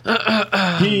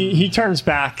 He turns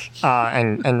back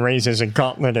and raises a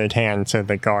gauntleted hand to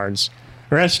the guards.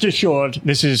 Rest assured,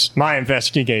 this is my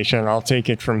investigation. I'll take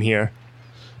it from here.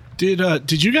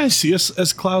 Did you guys see us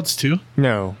as clouds too?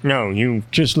 No, you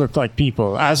just look like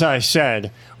people. As I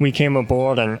said, we came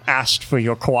aboard and asked for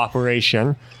your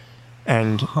cooperation,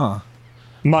 and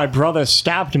my brother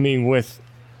stabbed me with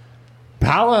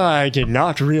power I did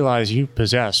not realize you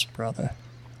possessed, brother.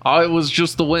 Oh, it was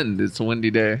just the wind. It's a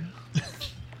windy day.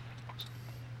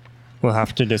 We'll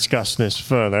have to discuss this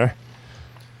further.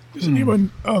 Does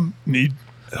anyone need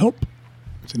help?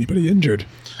 Is anybody injured?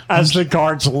 As the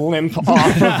guards limp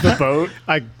off of the boat,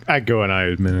 I go and I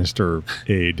administer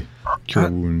aid, cure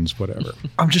wounds, whatever.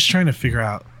 I'm just trying to figure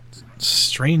out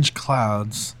strange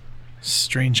clouds.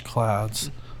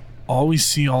 All we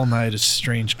see all night is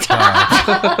strange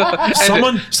clouds.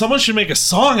 Someone should make a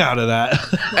song out of that.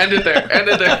 End it there.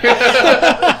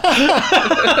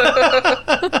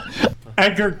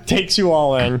 Edgar takes you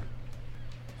all in.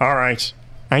 All right,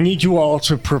 I need you all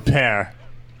to prepare.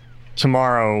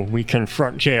 Tomorrow we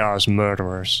confront JR's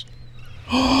murderers.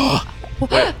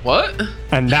 Wait, what?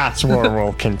 And that's where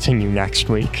we'll continue next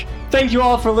week. Thank you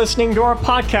all for listening to our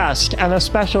podcast, and a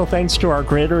special thanks to our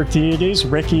greater deities,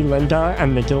 Ricky, Linda,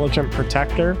 and the Diligent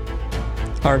Protector.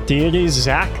 Our deities,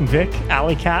 Zach, Vic,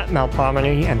 Alleycat,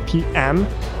 Malpomene, and Pete M.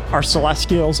 Our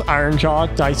Celestials,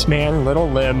 Ironjaw, Diceman, Little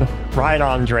Lib, Ride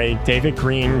Andre, David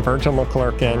Green, Virgil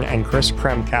McClurkin, and Chris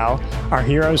Kremkow. Our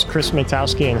heroes, Chris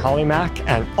Matowski and Holly Mack,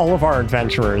 and all of our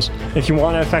adventurers. If you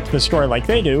want to affect the story like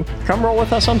they do, come roll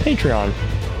with us on Patreon.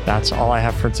 That's all I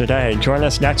have for today. Join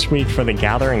us next week for The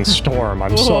Gathering Storm.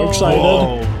 I'm so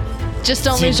excited. Just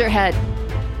don't lose your head.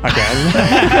 Again.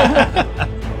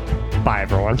 Bye,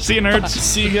 everyone. See you, nerds.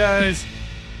 See you guys.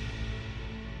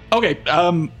 Okay,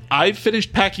 I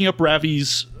finished packing up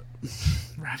Ravi's...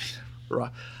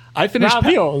 I finished...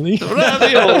 Ravioli.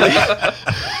 Ravioli.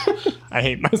 I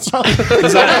hate myself.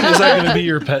 Is that going to be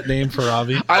your pet name for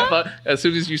Ravi? I thought, as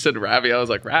soon as you said Ravi, I was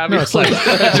like, Ravi? It's like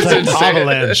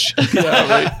avalanche.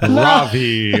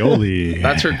 Ravioli.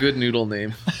 That's her good noodle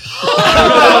name.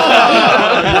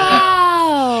 Wow.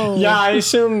 Yeah, I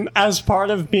assume as part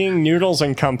of being Noodles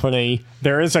and Company,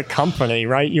 there is a company,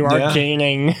 right? You are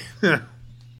gaining